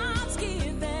God's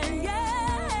given,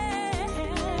 yeah.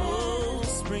 Oh,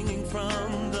 springing from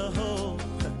the hope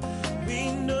we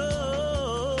know.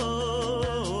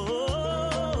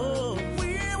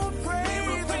 We will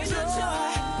praise the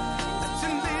joy that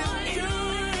you live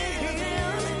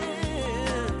in.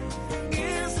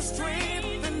 Is the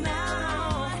strength that now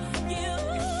you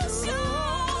show.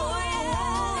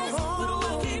 But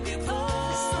we'll keep you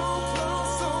close, so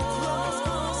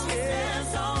close, yes,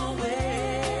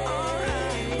 always.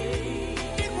 Alright,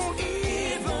 it won't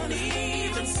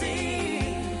even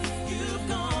seem you've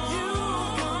gone.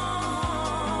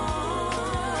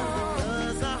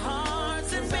 'Cause our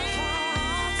hearts are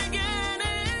big and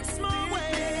in small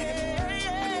ways.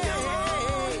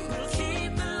 We'll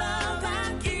keep the love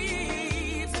that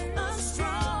keeps us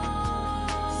strong.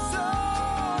 So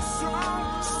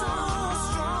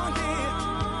strong, yeah.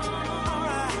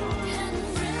 Alright. And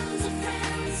friends are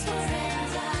friends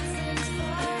forever.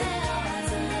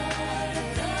 There's a love that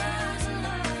goes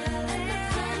along. And a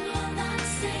friend will not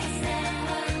say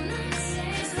never,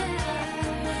 'cause the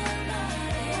welcome will not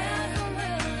end.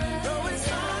 Though it's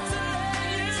hard to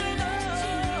let you know,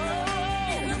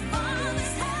 In the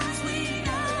Father's hands we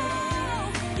know,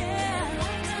 yeah.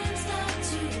 Lifetime's not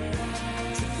too long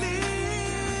to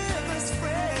live as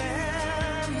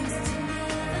friends.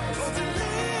 Oh, to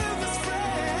live as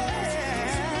friends.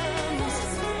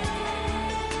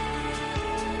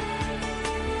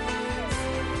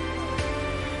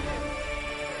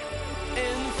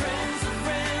 And friends are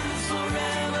friends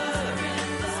forever.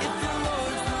 If the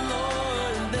Lord's the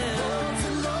Lord of them.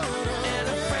 And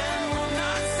a friend will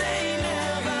not say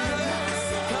never,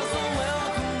 'cause the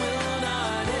welcome will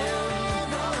not end.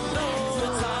 Though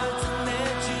it's hard to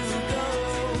let you go,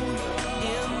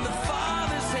 in the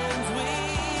Father's hands we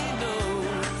know.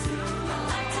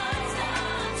 Lifetime's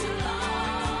not too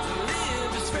long To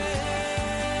live as friends.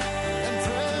 And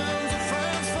friends are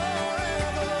friends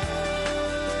forever.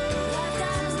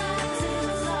 Lifetime's not too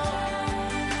long.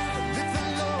 If the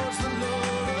Lord's the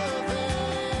Lord of them.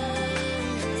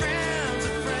 Friends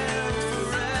are friends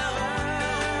forever.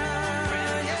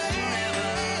 Friends forever.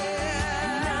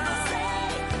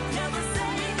 Never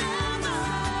say never.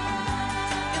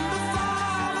 In the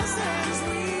Father's hands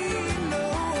we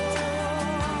know.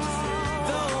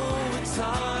 Though it's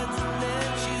hard to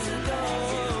let you go,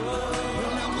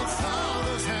 in the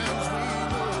Father's hands we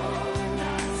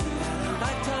know.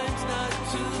 Lifetime's not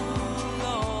too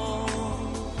long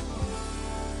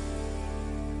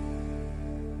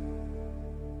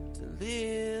to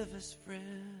live as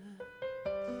friends.